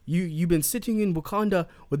 you've been sitting in Wakanda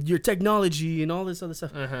with your technology and all this other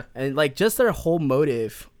stuff, and like just their whole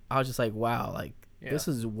motive. I was just like, wow, like this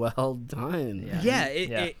is well done. Yeah,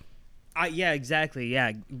 exactly.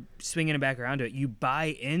 Yeah, swinging it back around to it, you buy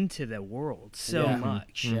into the world so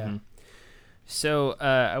much. Yeah. So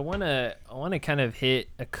I wanna kind of hit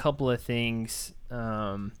a couple of things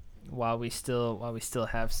while we still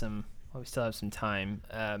have some time.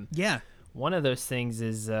 One of those things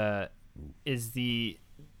is the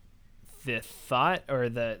thought or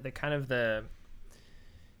the kind of the.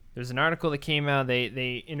 There's an article that came out.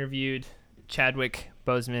 They interviewed Chadwick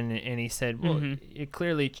Boseman, and he said, well, it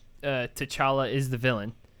clearly T'Challa is the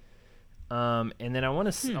villain. And then I want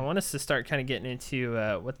us to start kind of getting into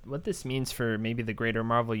what this means for maybe the greater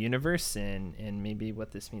Marvel universe and maybe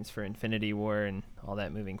what this means for Infinity War and all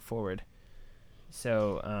that moving forward.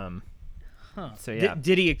 So, so yeah.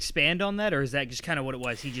 Did he expand on that, or is that just kind of what it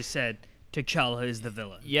was? He just said T'Challa is the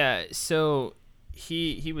villain. Yeah. So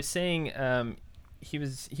he was saying he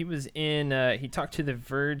was in he talked to The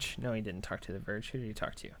Verge. No, he didn't talk to The Verge. Who did he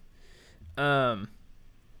talk to?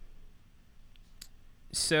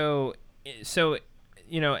 So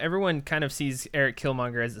everyone kind of sees Eric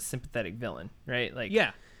Killmonger as a sympathetic villain, right?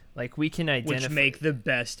 Like we can identify, which make the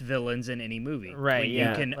best villains in any movie, right? When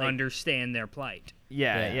you can understand their plight.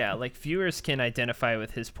 Yeah. Like viewers can identify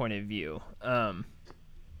with his point of view.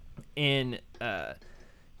 And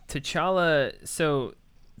T'Challa. So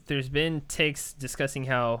there's been takes discussing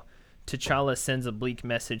how T'Challa sends a bleak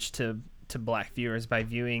message to black viewers by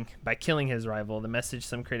killing his rival. The message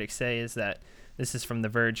some critics say is that. This is from The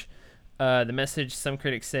Verge. The message some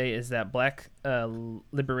critics say is that black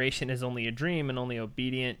liberation is only a dream and only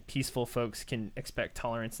obedient, peaceful folks can expect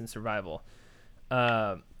tolerance and survival.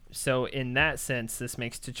 So in that sense, this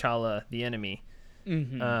makes T'Challa the enemy.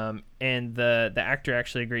 And the actor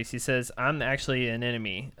actually agrees. He says, I'm actually an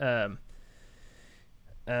enemy. What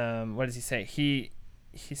does he say? He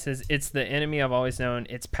says, it's the enemy I've always known.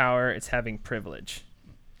 It's power. It's having privilege.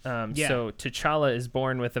 So T'Challa is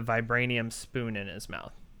born with a vibranium spoon in his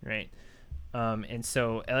mouth, right? And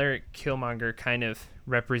so Eric Killmonger kind of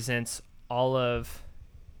represents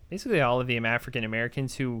basically all of the African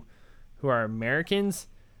Americans who are Americans,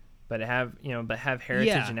 but have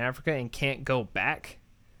heritage in Africa and can't go back,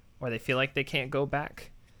 or they feel like they can't go back.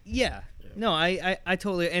 Yeah. No, I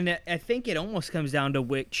totally, and I think it almost comes down to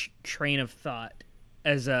which train of thought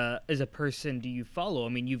as a person do you follow. I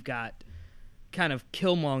mean, you've got kind of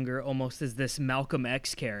Killmonger almost as this Malcolm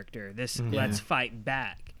X character, this let's fight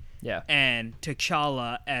back. Yeah. And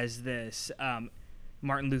T'Challa as this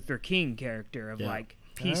Martin Luther King character of like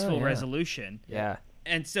peaceful resolution. Yeah.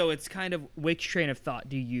 And so it's kind of which train of thought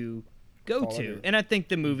do you go to? And I think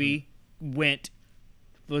the movie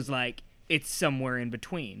was like it's somewhere in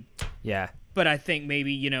between. Yeah. But I think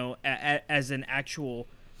maybe, as an actual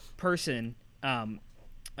person,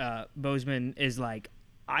 Boseman is like,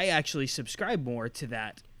 I actually subscribe more to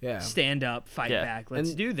that stand up, fight back,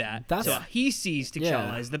 let's do that. So he sees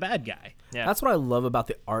T'Challa as the bad guy. Yeah. That's what I love about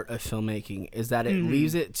the art of filmmaking is that it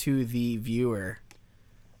leaves it to the viewer,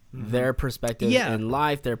 their perspective in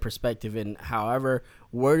life, their perspective in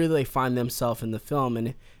where do they find themselves in the film,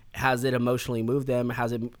 and has it emotionally moved them?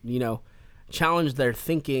 Has it, challenged their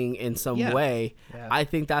thinking in some way? Yeah. I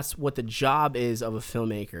think that's what the job is of a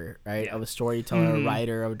filmmaker, right? Of a storyteller, a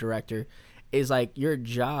writer, of a director. Is like your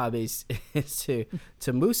job is to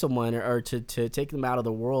move someone or to take them out of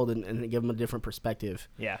the world and give them a different perspective.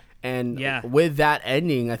 Yeah. And with that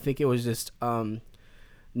ending, I think it was just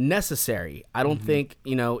necessary. I don't think,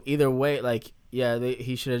 either way, like,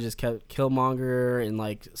 he should have just kept Killmonger and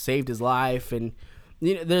like saved his life. And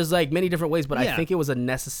there's like many different ways, but I think it was a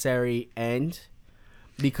necessary end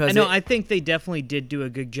because I think they definitely did do a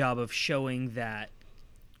good job of showing that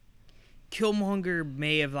Killmonger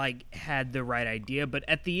may have like had the right idea, but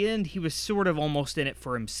at the end he was sort of almost in it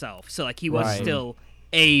for himself. So like he was still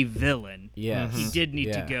a villain. Yeah, he did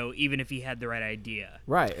need to go, even if he had the right idea.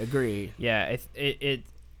 Right, agree. Yeah,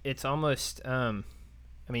 it's almost. I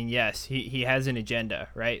mean, yes, he has an agenda,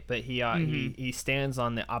 right? But he stands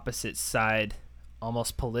on the opposite side,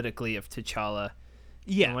 almost politically, of T'Challa.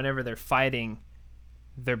 Yeah, and whenever they're fighting,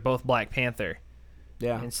 they're both Black Panther.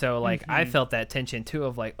 Yeah. And so, like, I felt that tension, too,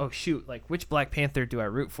 of, like, oh, shoot, like, which Black Panther do I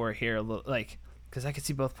root for here? Like, because I could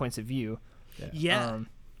see both points of view.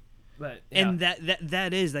 But and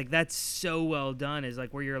that is, like, that's so well done, is,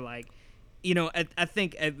 like, where you're, like, you know, I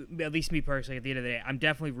think at least me personally, at the end of the day, I'm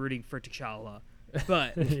definitely rooting for T'Challa,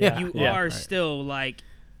 but you are still like,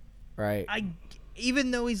 right.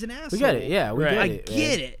 Even though he's an asshole, We get it. Yeah, we I get it.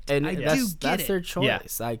 get it. And I do that's get it. their choice.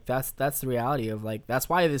 Yeah. Like that's the reality of like that's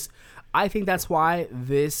why this. I think that's why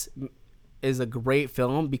this is a great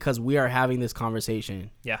film because we are having this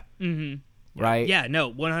conversation. Yeah. Mm-hmm. Right. Yeah.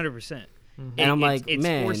 No. 100%. And I'm like, it's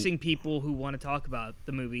man, forcing people who want to talk about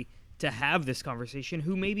the movie to have this conversation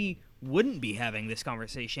who maybe wouldn't be having this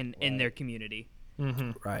conversation in their community.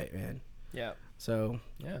 right, man. Yeah. So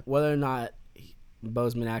Yeah. whether or not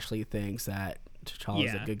Boseman actually thinks that T'Challa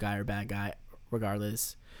is a good guy or bad guy,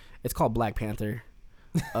 regardless, it's called Black Panther,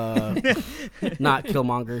 not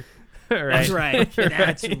Killmonger. Right. That's right.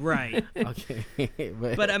 That's right. Okay,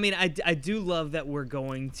 But I mean, I do love that we're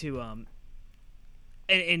going to and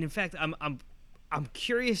in fact, I'm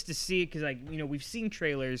curious to see it because, like, you know, we've seen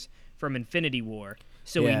trailers from Infinity War,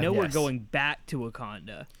 so we know we're going back to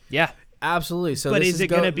Wakanda. Yeah. absolutely. So, But this is it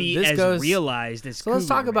going to be as goes, realized as? So let's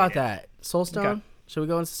talk Coogler about made it? that. Soulstone. Okay. Should we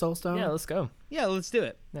go into Soulstone? Yeah. Let's go. Yeah, let's do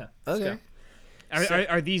it. Yeah. Okay.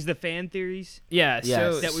 Are these the fan theories? Yeah. Yes.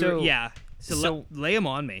 So That we so were, yeah. So, lay them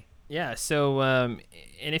on me. yeah. So and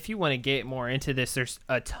if you want to get more into this, there's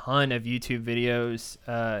a ton of YouTube videos.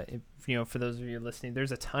 You know, for those of you listening,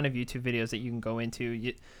 there's a ton of YouTube videos that you can go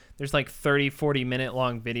into. There's like 40 minute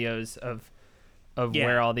long videos of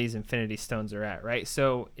where all these Infinity Stones are at, right?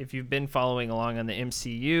 So if you've been following along on the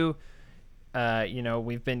MCU, you know,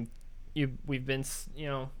 we've been you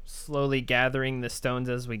know, slowly gathering the stones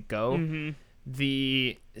as we go.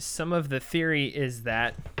 Some of the theory is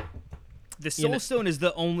that The Soul Stone is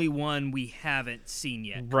the only one we haven't seen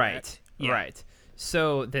yet. right, Yeah. right.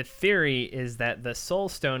 So the theory is that the Soul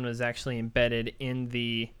Stone was actually embedded in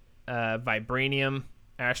the vibranium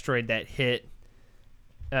asteroid that hit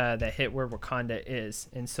where Wakanda is,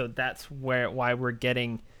 and so that's why we're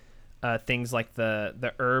getting things like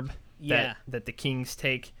the herb that the kings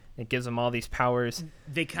take. It gives them all these powers.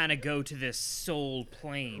 They kind of go to this soul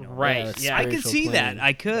plane. Right. Yeah. I could see that.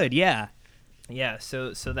 I could. Yeah. Yeah.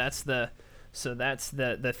 So that's the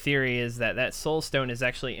theory is that Soul Stone is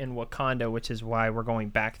actually in Wakanda, which is why we're going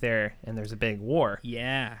back there, and there's a big war.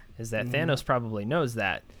 Yeah. Is that Thanos probably knows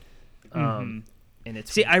that. And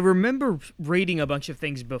it's See, I remember reading a bunch of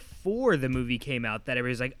things before the movie came out that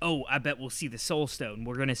everybody's like, "Oh, I bet we'll see the Soul Stone.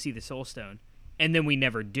 We're gonna see the Soul Stone," and then we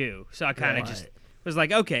never do. So I kind of just was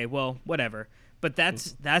like, "Okay, well, whatever." But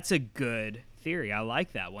that's a good theory. I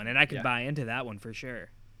like that one, and I could buy into that one for sure.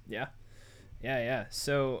 Yeah.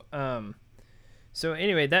 So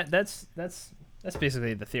anyway, that's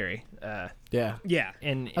basically the theory. Yeah. Yeah.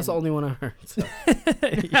 And That's the only one I heard. So.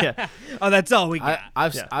 yeah. Oh, that's all we got.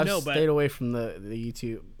 I've No, but- stayed away from the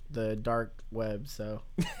YouTube, the dark web. So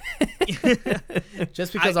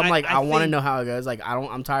just because I want to know how it goes. Like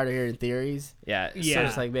I'm tired of hearing theories. Yeah. So Yeah.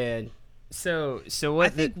 it's like, man. So what I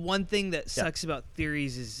think one thing that sucks about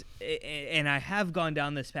theories is, and I have gone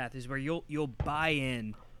down this path, is where you'll buy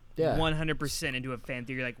in 100% into a fan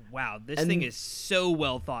theory. Like, wow, this thing is so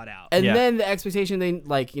well thought out. And then the expectation,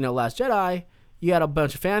 like, you know, Last Jedi, you had a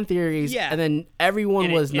bunch of fan theories, and then everyone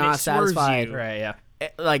And was it not swerves satisfied. you. right, yeah.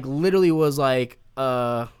 It, like, literally was like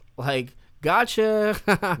gotcha.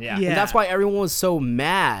 Yeah. And that's why everyone was so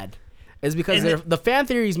mad. Is because And the fan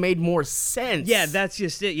theories made more sense. Yeah, that's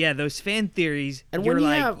just it. Yeah, those fan theories, And you're when you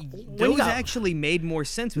like, have- when you those got- actually made more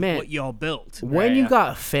sense with Man, what y'all built. When Right, you yeah.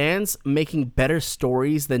 got fans making better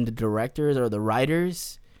stories than the directors or the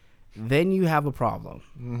writers, then you have a problem.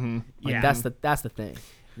 Like, Yeah. that's the thing.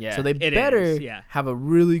 Yeah. So they It better is, yeah. have a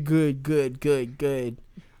really good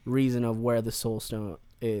reason of where the Soul Stone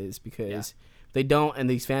is, because if they don't, and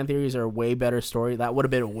these fan theories are a way better story. That would have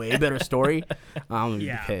been a way better story. I'm gonna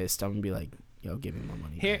be pissed. I'm gonna be like, yo, give me my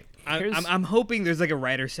money. Here, back. I'm hoping there's like a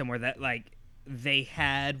writer somewhere that like they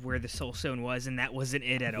had where the Soul Stone was, and that wasn't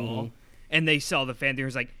it at all. And they saw the fan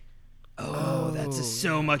theories like, oh, that's a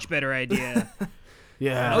so much better idea.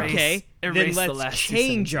 Yeah. Okay, then erase the let's last two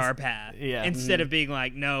change sentences. our path. Yeah. Instead of being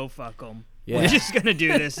like, no, fuck them. Yeah. We're just gonna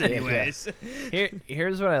do this anyways.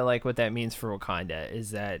 Here's what I like what that means for Wakanda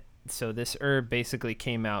is that so this herb basically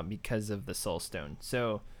came out because of the Soul Stone.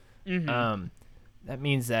 So that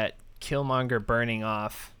means that Killmonger burning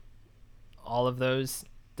off all of those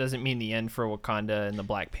doesn't mean the end for Wakanda and the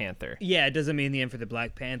Black Panther. Yeah, it doesn't mean the end for the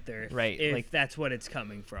Black Panther. Right, If like- that's what it's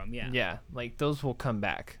coming from. Yeah. Yeah, like those will come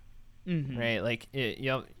back. Right? Like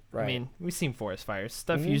I Right. mean, we've seen forest fires.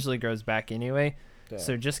 Stuff usually grows back anyway. Yeah.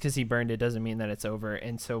 So just because he burned it doesn't mean that it's over.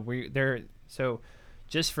 And so so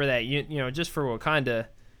just for that, you know, just for Wakanda,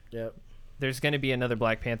 Yep. there's going to be another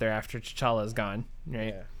Black Panther after T'Challa is gone,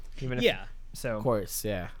 right? Yeah. Even if, Yeah. So Of course.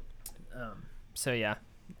 Yeah. So yeah,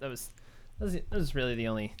 that was really the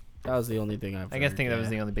only. That was the only thing I've I guess heard, that was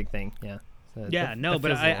the only big thing. Yeah. So But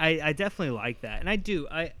feels I definitely like that, and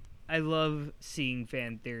I love seeing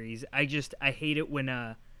fan theories. I hate it when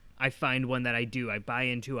I find one that I buy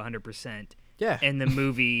into 100%. Yeah. And the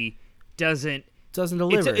movie doesn't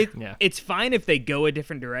deliver. It's fine if they go a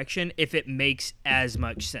different direction if it makes as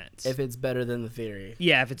much sense. If it's better than the theory.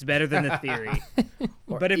 Yeah, if it's better than the theory.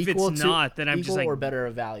 But if it's not, then I'm just like or better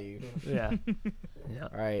of value. Yeah. Yeah.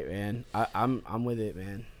 All right, man. I'm with it,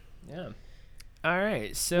 man. Yeah. All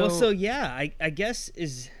right. So I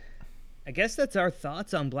guess that's our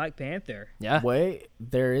thoughts on Black Panther. yeah. Wait,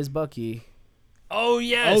 there is Bucky. Oh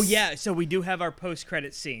yes. Oh yeah, so we do have our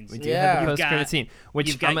post-credit scenes. We do have a You've post-credit got- scene, which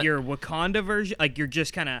You've got your Wakanda version, like you're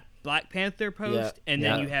just kind of Black Panther post, and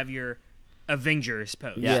then Yeah. you have your Avengers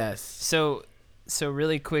post. Yeah. Yes. So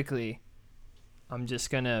really quickly, I'm just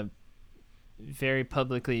gonna very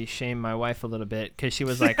publicly shame my wife a little bit because she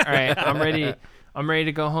was like, "All right, I'm ready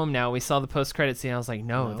to go home now." We saw the post credit scene. I was like,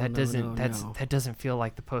 "No, that doesn't feel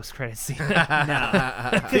like the post credit scene."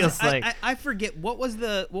 It feels like I forget what was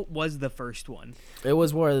the first one. It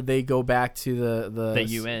was where they go back to the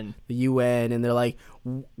UN. The UN, and they're like,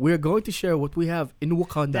 "We're going to share what we have in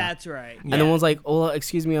Wakanda." That's right. And the one's like, "Oh,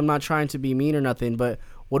 excuse me, I'm not trying to be mean or nothing, but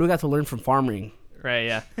what do we got to learn from farming?" Right.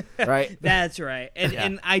 Yeah. Right. That's right. And Yeah.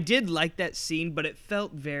 and I did like that scene, but it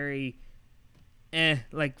felt very,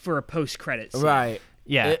 like for a post-credit scene. Right.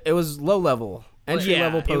 Yeah. It was low level, entry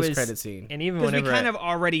level it was- post credit scene. And even Because we whenever kind of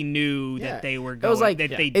already knew Yeah. that they were It going. was like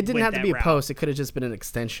that they it didn't went have to that be a route. post. It could have just been an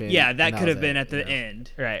extension. Yeah, that and could was have been it, at the you know?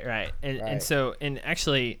 end. right. And Right. so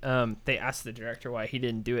actually, they asked the director why he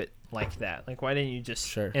didn't do it like that. Like, why didn't you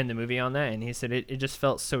just end the movie on that? And he said it just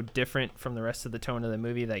felt so different from the rest of the tone of the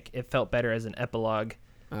movie. Like, it felt better as an epilogue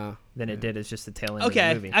than it did as just the tail end of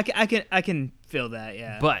the movie. I can feel that.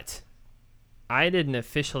 Yeah. But I didn't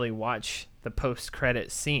officially watch the post-credit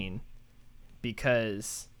scene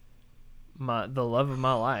because the love of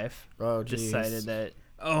my life decided that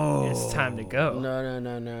it's time to go.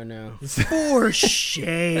 No. For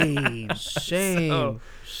shame. Shame.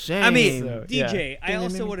 I mean, So, DJ, I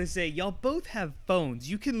also want to say y'all both have phones.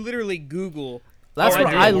 You can literally Google. That's what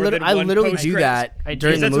I literally do post-credits. that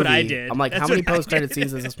during the That's movie. what I did. I'm like, That's how many what I post credit did.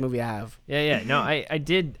 scenes does this movie have? Yeah. No, I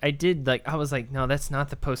did. Like, I was like, no, that's not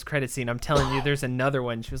the post-credit scene. I'm telling you, there's another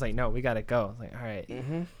one. She was like, no, we gotta go. I was like, all right.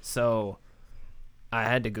 Mm-hmm. So I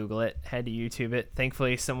had to Google it, had to YouTube it.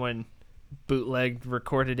 Thankfully, someone bootlegged,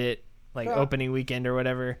 recorded it, like opening weekend or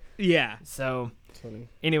whatever. Yeah. So Funny.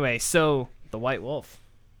 anyway, so the White Wolf.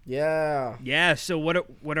 Yeah. Yeah. So what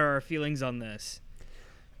are our feelings on this?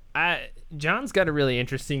 John's got a really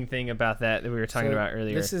interesting thing about that we were talking about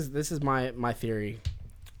earlier. This is my theory.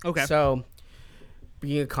 Okay. So,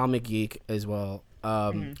 being a comic geek as well,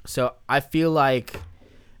 so I feel like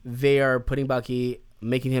they are putting Bucky,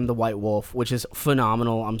 making him the White Wolf, which is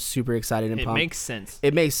phenomenal. I'm super excited and it pumped. makes sense.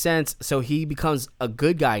 It makes sense. So he becomes a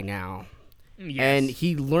good guy now, Yes. and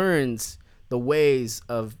he learns the ways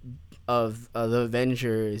of the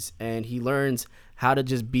Avengers, and he learns how to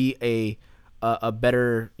just be a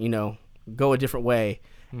better, go a different way.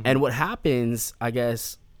 Mm-hmm. And what happens, I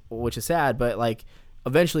guess, which is sad, but like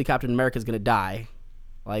eventually Captain America is gonna die.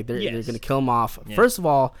 Like they're gonna kill him off. Yeah. First of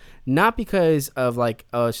all, not because of like,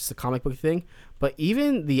 oh, it's just a comic book thing, but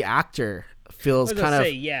even the actor feels kind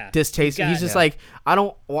of distasteful. He's just like, I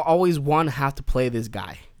don't always want to have to play this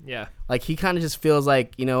guy. Yeah. Like he kind of just feels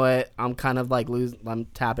like, you know what, I'm kind of like I'm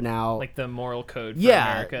tapping out. Like the moral code for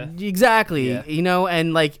Yeah, America. exactly. Yeah.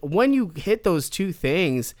 And like when you hit those two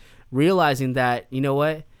things, realizing that, you know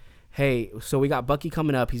what, hey, so we got Bucky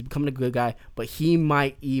coming up. He's becoming a good guy, but he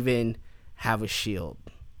might even have a shield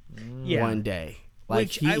one day. Like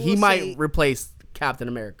Which he might replace Captain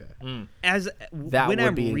America. When would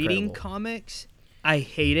I'm be reading incredible. comics, I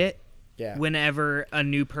hate it. Yeah. Whenever a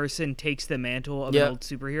new person takes the mantle of Yep. an old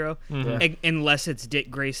superhero, Mhm. unless it's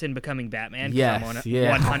Dick Grayson becoming Batman, Yes, I'm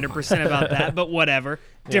yeah. 100% about that. But whatever,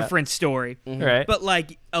 different story. Right. But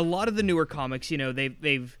like a lot of the newer comics,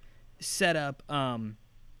 they've set up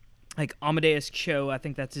like Amadeus Cho, I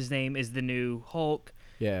think that's his name, is the new Hulk.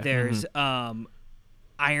 Yeah. There's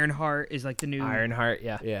Ironheart is like the new Ironheart,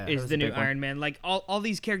 yeah. Yeah. is the new Iron Man. Like all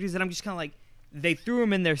these characters that I'm just kind of like, they threw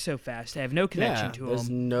them in there so fast. I have no connection to There's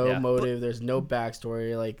them. no Yeah. motive. There's no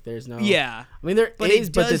backstory. Like there's no. Yeah. I mean, there But is,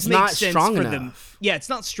 it but does it's make not sense strong for enough. them. Yeah, it's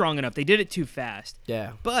not strong enough. They did it too fast.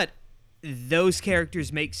 Yeah. But those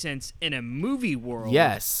characters make sense in a movie world.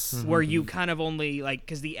 Yes. Where you kind of only like,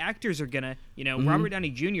 because the actors are gonna, Robert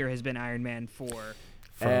Downey Jr. has been Iron Man for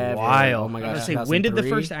a while. Oh my I was gosh. gonna say, when did the 2003?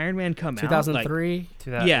 first Iron Man come out? 2003.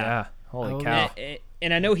 Yeah. Holy Oh, cow.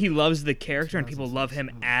 And I know he loves the character, and people love him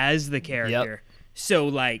as the character. So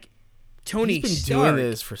like, Tony He's been Stark doing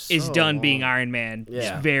this for so is done being long. Iron Man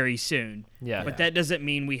Yeah. very soon. Yeah. But that doesn't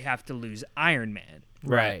mean we have to lose Iron Man.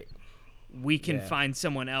 Right. We can Yeah. find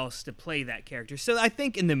someone else to play that character. So I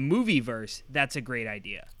think in the movie verse, that's a great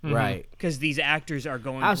idea Right. because these actors are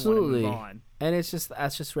going Absolutely. to want to move on. And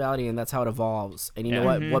that's just reality, and that's how it evolves. And you know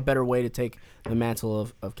Yeah. what? What better way to take the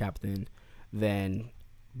mantle of Captain than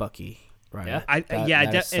Bucky? Right. Yeah.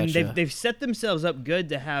 And is such a- they've set themselves up good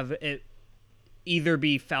to have it either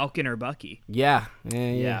be Falcon or Bucky. Yeah.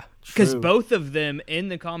 Yeah. Because True. both of them in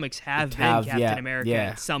the comics have been Captain yeah, America yeah.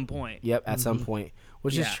 at some point. Yep. At some point,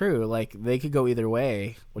 which is Yeah. true. Like they could go either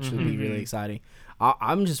way, which would be really exciting.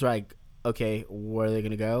 I'm just like, okay, where are they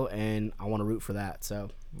gonna go? And I want to root for that. So.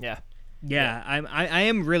 Yeah. Yeah, I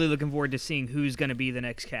am really looking forward to seeing who's going to be the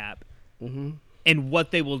next Cap Mm-hmm. and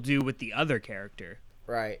what they will do with the other character.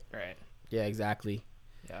 Right. Right. Yeah. Exactly.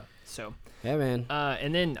 Yeah. So, Yeah, man.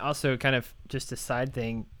 and then also kind of just a side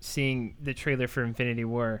thing, seeing the trailer for Infinity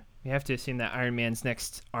War, we have to assume that Iron Man's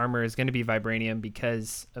next armor is going to be vibranium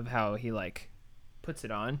because of how he like puts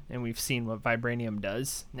it on, and we've seen what vibranium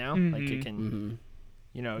does now. Like it can, Mm-hmm.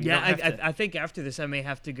 you know, you Yeah, don't have to- I think after this I may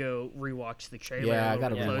have to go rewatch the trailer Yeah, a I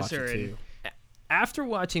gotta little rewatch closer. it too. after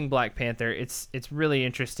watching Black Panther, it's really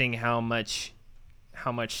interesting how much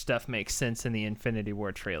stuff makes sense in the Infinity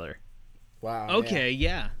War trailer. Wow. Okay,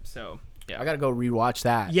 yeah. So yeah, I gotta go rewatch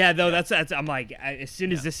that. Yeah, though that's I'm like as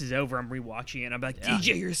soon as this is over, I'm rewatching it. And I'm like,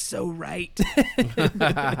 DJ, you're so right.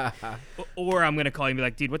 Or I'm gonna call you and be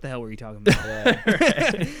like, dude, what the hell were you talking about?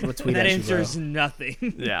 We'll tweet That at you, answers bro. nothing.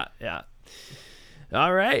 yeah.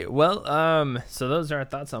 All right. Well, so those are our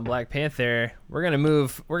thoughts on Black Panther. We're gonna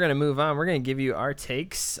move on. We're gonna give you our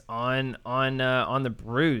takes on the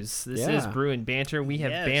brews. This is Yeah. Brew and Banter. We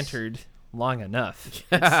have Yes. bantered long enough. It's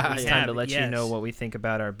time to have, let you know yes. what we think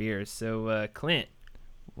about our beers. So, Clint,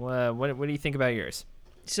 what do you think about yours?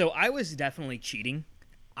 So I was definitely cheating.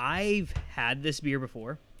 I've had this beer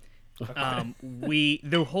before.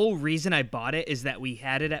 The whole reason I bought it is that we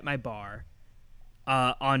had it at my bar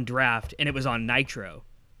on draft, and it was on Nitro,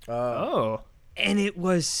 Oh, and it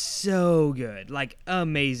was so good, like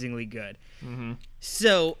amazingly good.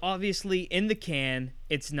 So obviously in the can,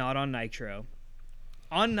 it's not on Nitro.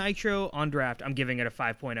 On Nitro, on draft, I'm giving it a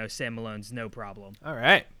 5.0 Sam Malone's, no problem. all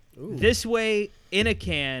right. This way, in a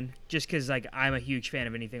can, just because like I'm a huge fan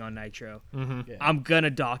of anything on Nitro, I'm gonna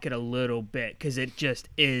dock it a little bit because it just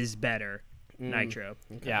is better. Nitro,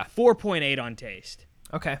 Yeah. 4.8 on taste,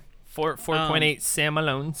 Okay. 4.8 Sam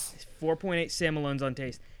Malone's. 4.8 Sam Malone's on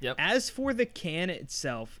taste. Yep. As for the can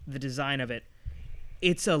itself, the design of it,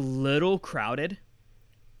 it's a little crowded.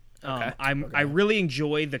 Okay. I really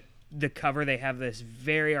enjoy the cover. They have this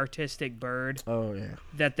very artistic bird Oh yeah.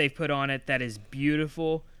 that they put on it that is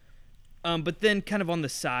beautiful. But then kind of on the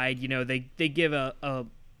side, you know, they give a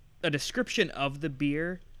description of the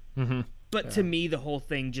beer. But to me, the whole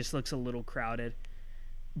thing just looks a little crowded.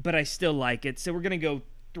 But I still like it. So we're going to go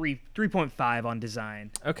 3.5 on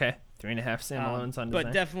design. Okay. 3.5 Sam Malone's on design.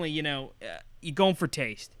 But definitely, you know, you're going for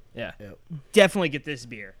taste. yeah. Definitely get this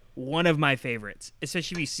beer. One of my favorites,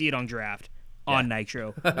 especially if you see it on draft on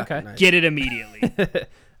Nitro. Okay. Get it immediately.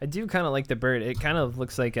 I do kind of like the bird. It kind of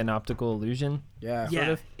looks like an optical illusion. Yeah.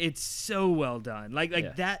 Yeah, it's so well done. Like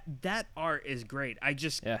Yeah. that art is great. I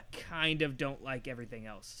just Yeah. kind of don't like everything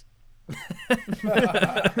else.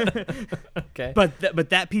 Okay. But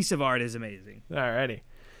that piece of art is amazing. Alrighty.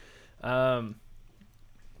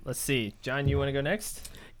 Let's see. John, you want to go next?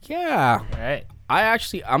 Yeah. All right.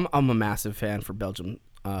 I'm a massive fan for Belgium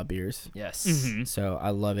beers. Yes. So I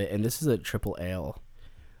love it, and this is a triple ale.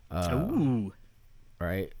 Ooh.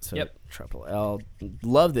 Right? So Yep. triple L.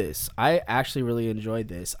 Love this. I actually really enjoyed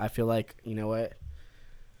this. I feel like, you know what?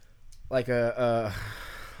 Like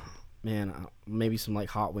maybe some like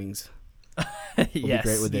hot wings would be great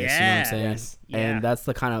with this. You know what I'm saying? Yes. Yeah. And that's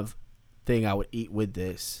the kind of thing I would eat with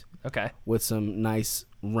this, Okay. with some nice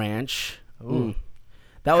ranch. Ooh.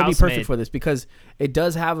 That would be House perfect made. for this because it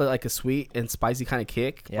does have like a sweet and spicy kind of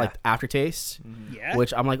kick, Yeah. like aftertaste. Yeah.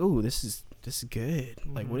 Which I'm like, ooh, this is good.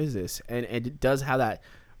 Like, what is this? And it does have that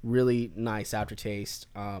really nice aftertaste.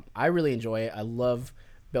 I really enjoy it. I love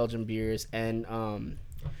Belgian beers, and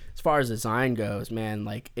as far as design goes, man,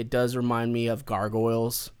 like it does remind me of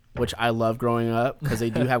gargoyles, which I love growing up because they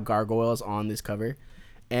do have gargoyles on this cover,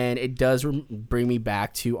 and it does bring me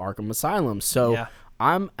back to Arkham Asylum. So Yeah.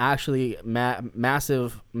 I'm actually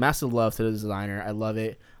massive love to the designer. I love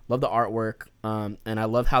it. Love the artwork, and I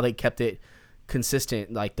love how they kept it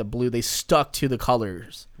consistent. Like the blue, they stuck to the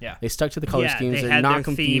colors. Yeah. They stuck to the color schemes. They They're had not their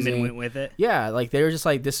confusing. theme and went with it. Yeah, like they were just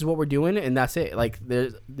like, this is what we're doing, and that's it. Like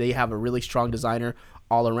they have a really strong designer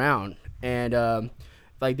all around, and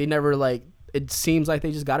like they never like. It seems like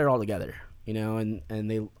they just got it all together, you know.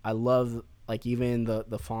 And I love like even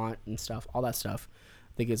the font and stuff, all that stuff.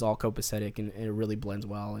 I think it's all copacetic and it really blends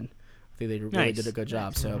well, and I think they really did a good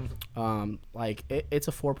job. So, like it's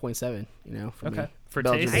a 4.7, you know, for me. For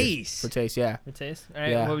Belgian. taste. Nice. For taste, yeah. For taste. All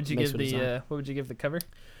right. Yeah, What would you mixed give with the design. What would you give the cover?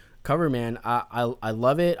 Cover, man, I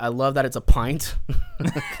love it. I love that it's a pint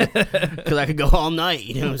because I could go all night.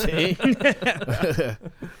 You know what I'm saying?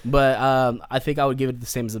 But I think I would give it the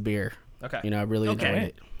same as the beer. Okay. You know, I really enjoyed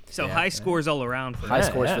it. So Yeah. high scores all around for High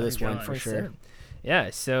that. scores for this John. one for sure. Yeah.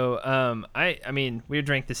 So I mean we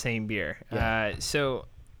drank the same beer. Yeah. So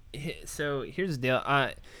here's the deal.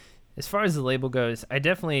 As far as the label goes, I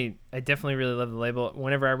definitely really love the label.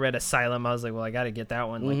 Whenever I read Asylum, I was like, well, I got to get that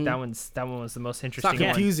one. Like that one was the most It's interesting not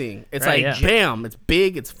one. confusing. It's Right, like yeah. bam, it's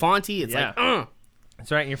big, it's fonty, it's Yeah. like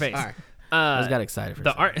It's right in your face. All right. I just got excited for a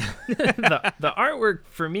The second. art, the artwork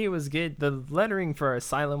for me was good. The lettering for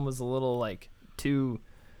Asylum was a little like too,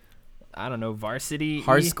 I don't know, varsity.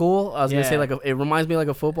 Hard school. I was gonna say Yeah. like it reminds me like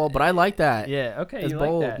a football, but I like that. Yeah. Okay. It's you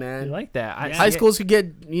bold, like that, man. You like that? Yeah. High schools could get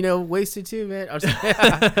wasted too, man. I'm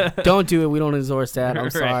just- don't do it. We don't endorse that. I'm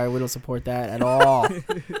Right. sorry. We don't support that at all.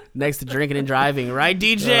 Next to drinking and driving, right,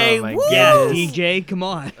 DJ? Oh, my Woo! Yeah, goodness. DJ, come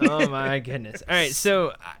on. Oh my goodness. All right.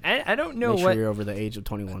 So I don't know Make what. sure you're over the age of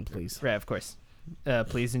 21, please. Right, of course.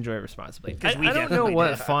 Please enjoy it responsibly. 'Cause we I don't know definitely what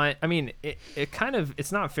do. font. I mean, it kind of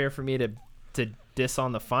it's not fair for me to diss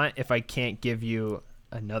on the font if I can't give you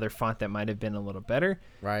another font that might have been a little better.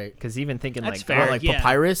 Right. Because even thinking That's like fair. Like Yeah.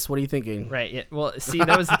 papyrus. What are you thinking? right, yeah. Well, see,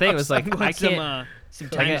 that was the thing. It was like I Want can't. some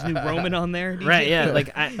Times New Roman on there, DJ? Right, yeah. Like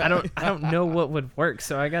I don't know what would work,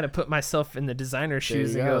 so I got to put myself in the designer's There you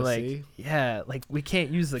shoes and go go, like, see? yeah, like we can't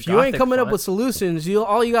use the. If you ain't Gothic coming up font. with solutions,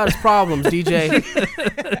 all you got is problems, DJ.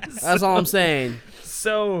 That's all I'm saying.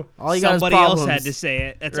 So All you got is Somebody problems. else had to say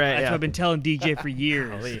it. That's Right, what yeah. I've been telling DJ for years.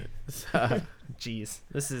 Golly. Jeez,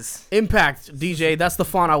 this is. Impact, DJ. That's the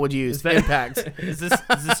font I would use. Is that- Impact. Is this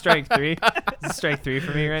strike three? Is this strike three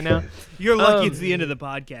for me right now? You're lucky it's the end of the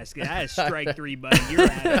podcast. 'Cause that is strike 3, buddy. You're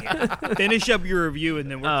out of here. Finish up your review, and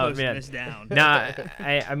then we're Oh, closing man. this down. Nah,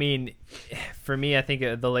 I mean, for me, I think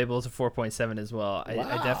the label is a 4.7 as well. I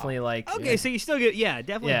Wow. definitely like. Okay, so you still get,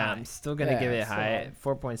 definitely Yeah, high. I'm still gonna Yeah, give it so high.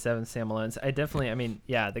 4.7 Sam Malone's. I definitely. I mean,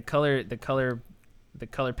 yeah, the color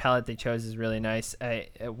palette they chose is really nice.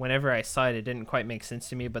 Whenever I saw it, it didn't quite make sense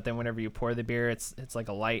to me. But then whenever you pour the beer, it's like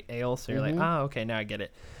a light ale, so you're like, oh, okay, now I get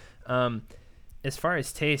it. As far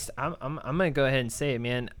as taste, I'm gonna go ahead and say it,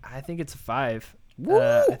 man. I think it's a 5. Woo!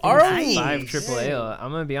 I think Alright. it's a 5 triple ale.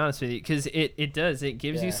 I'm gonna be honest with you, because it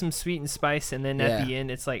gives Yeah. you some sweet and spice, and then Yeah. at the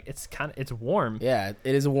end, it's like it's warm. Yeah,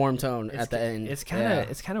 it is a warm tone at the end. It's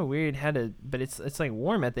kind of weird but it's like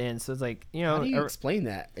warm at the end, so it's like How do you explain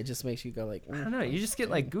that? It just makes you go like. I don't know. You just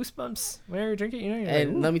get like goosebumps whenever you drink it. You know. You're And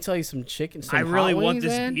like, ooh. let me tell you some chicken. Some I really hot want wings,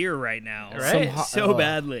 this man. beer right now. Right? Some hot- So oh.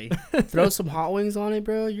 badly. Throw some hot wings on it,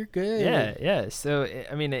 bro. You're good. Yeah. So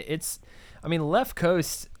I mean, Left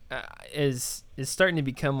Coast is starting to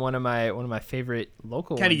become one of my favorite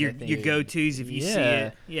local Kind of ones, your I think. your go-tos if you see Yeah.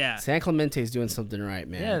 it. Yeah. San Clemente's doing something right,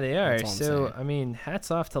 man. Yeah, they are. That's all I'm So saying. I mean,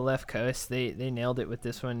 hats off to Left Coast. They nailed it with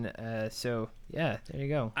this one. So yeah, there you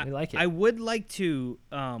go. We like it. I would like to.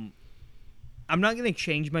 I'm not going to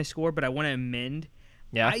change my score, but I want to amend.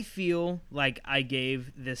 yeah. I feel like I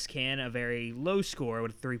gave this can a very low score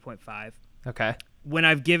with a 3.5. Okay. When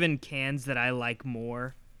I've given cans that I like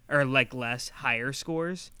more or like less higher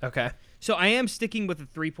scores. Okay. So I am sticking with a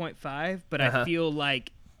 3.5, but I feel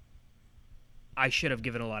like I should have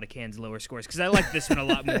given a lot of cans lower scores because I like this one a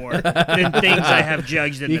lot more than things I have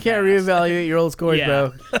judged in You the can't past. reevaluate your old scores, Yeah.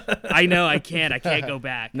 bro. I know I can't. I can't go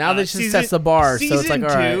back. Now this just sets the bar, so it's like, all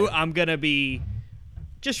right. Season 2, I'm gonna be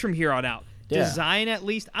just from here on out. Yeah. Design, at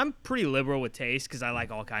least, I'm pretty liberal with taste because I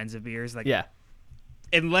like all kinds of beers. Like, Yeah.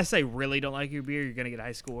 unless I really don't like your beer, you're gonna get a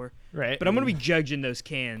high score. Right. But I'm gonna be judging those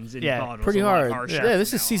cans and Yeah, bottles Pretty a lot hard. harsher Yeah, this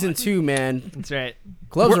from is now season on. 2, man. That's right.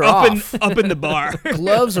 Gloves We're are up off. up in the bar.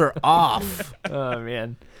 Gloves are off. Oh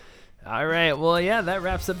man. All right. Well, yeah, that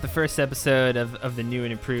wraps up the first episode of the new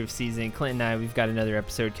and improved season. Clint and I, we've got another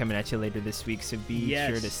episode coming at you later this week, so be Yes.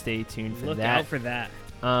 sure to stay tuned for Look that. out for that.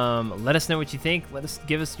 Let us know what you think.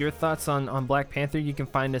 Give us your thoughts on Black Panther. You can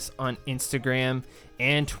find us on Instagram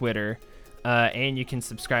and Twitter, and you can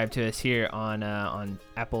subscribe to us here on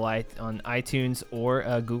Apple on iTunes or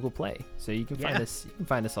Google Play. So you can find us. You can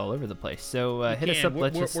find us all over the place. So hit us up. We're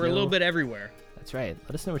Let us a little know. bit everywhere. That's right.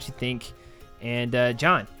 Let us know what you think. And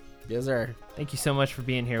John, Yes, sir. Thank you so much for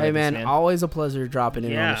being here. Hey, with us, man, always a pleasure dropping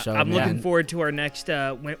in on the show. I'm man. looking forward to our next,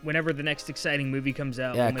 whenever the next exciting movie comes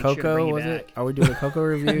out. Yeah, we'll make Coco, sure to bring you was back. it? Are we doing a Coco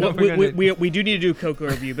review? we do need to do a Coco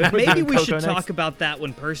review, but We're maybe doing we Coco should next. talk about that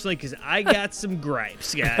one personally because I got some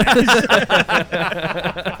gripes, guys.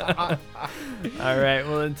 All right.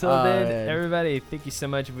 Well, until then, man. everybody, thank you so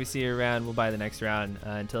much. If we see you around, we'll buy the next round.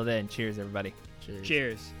 Until then, cheers, everybody. Cheers.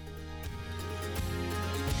 Cheers.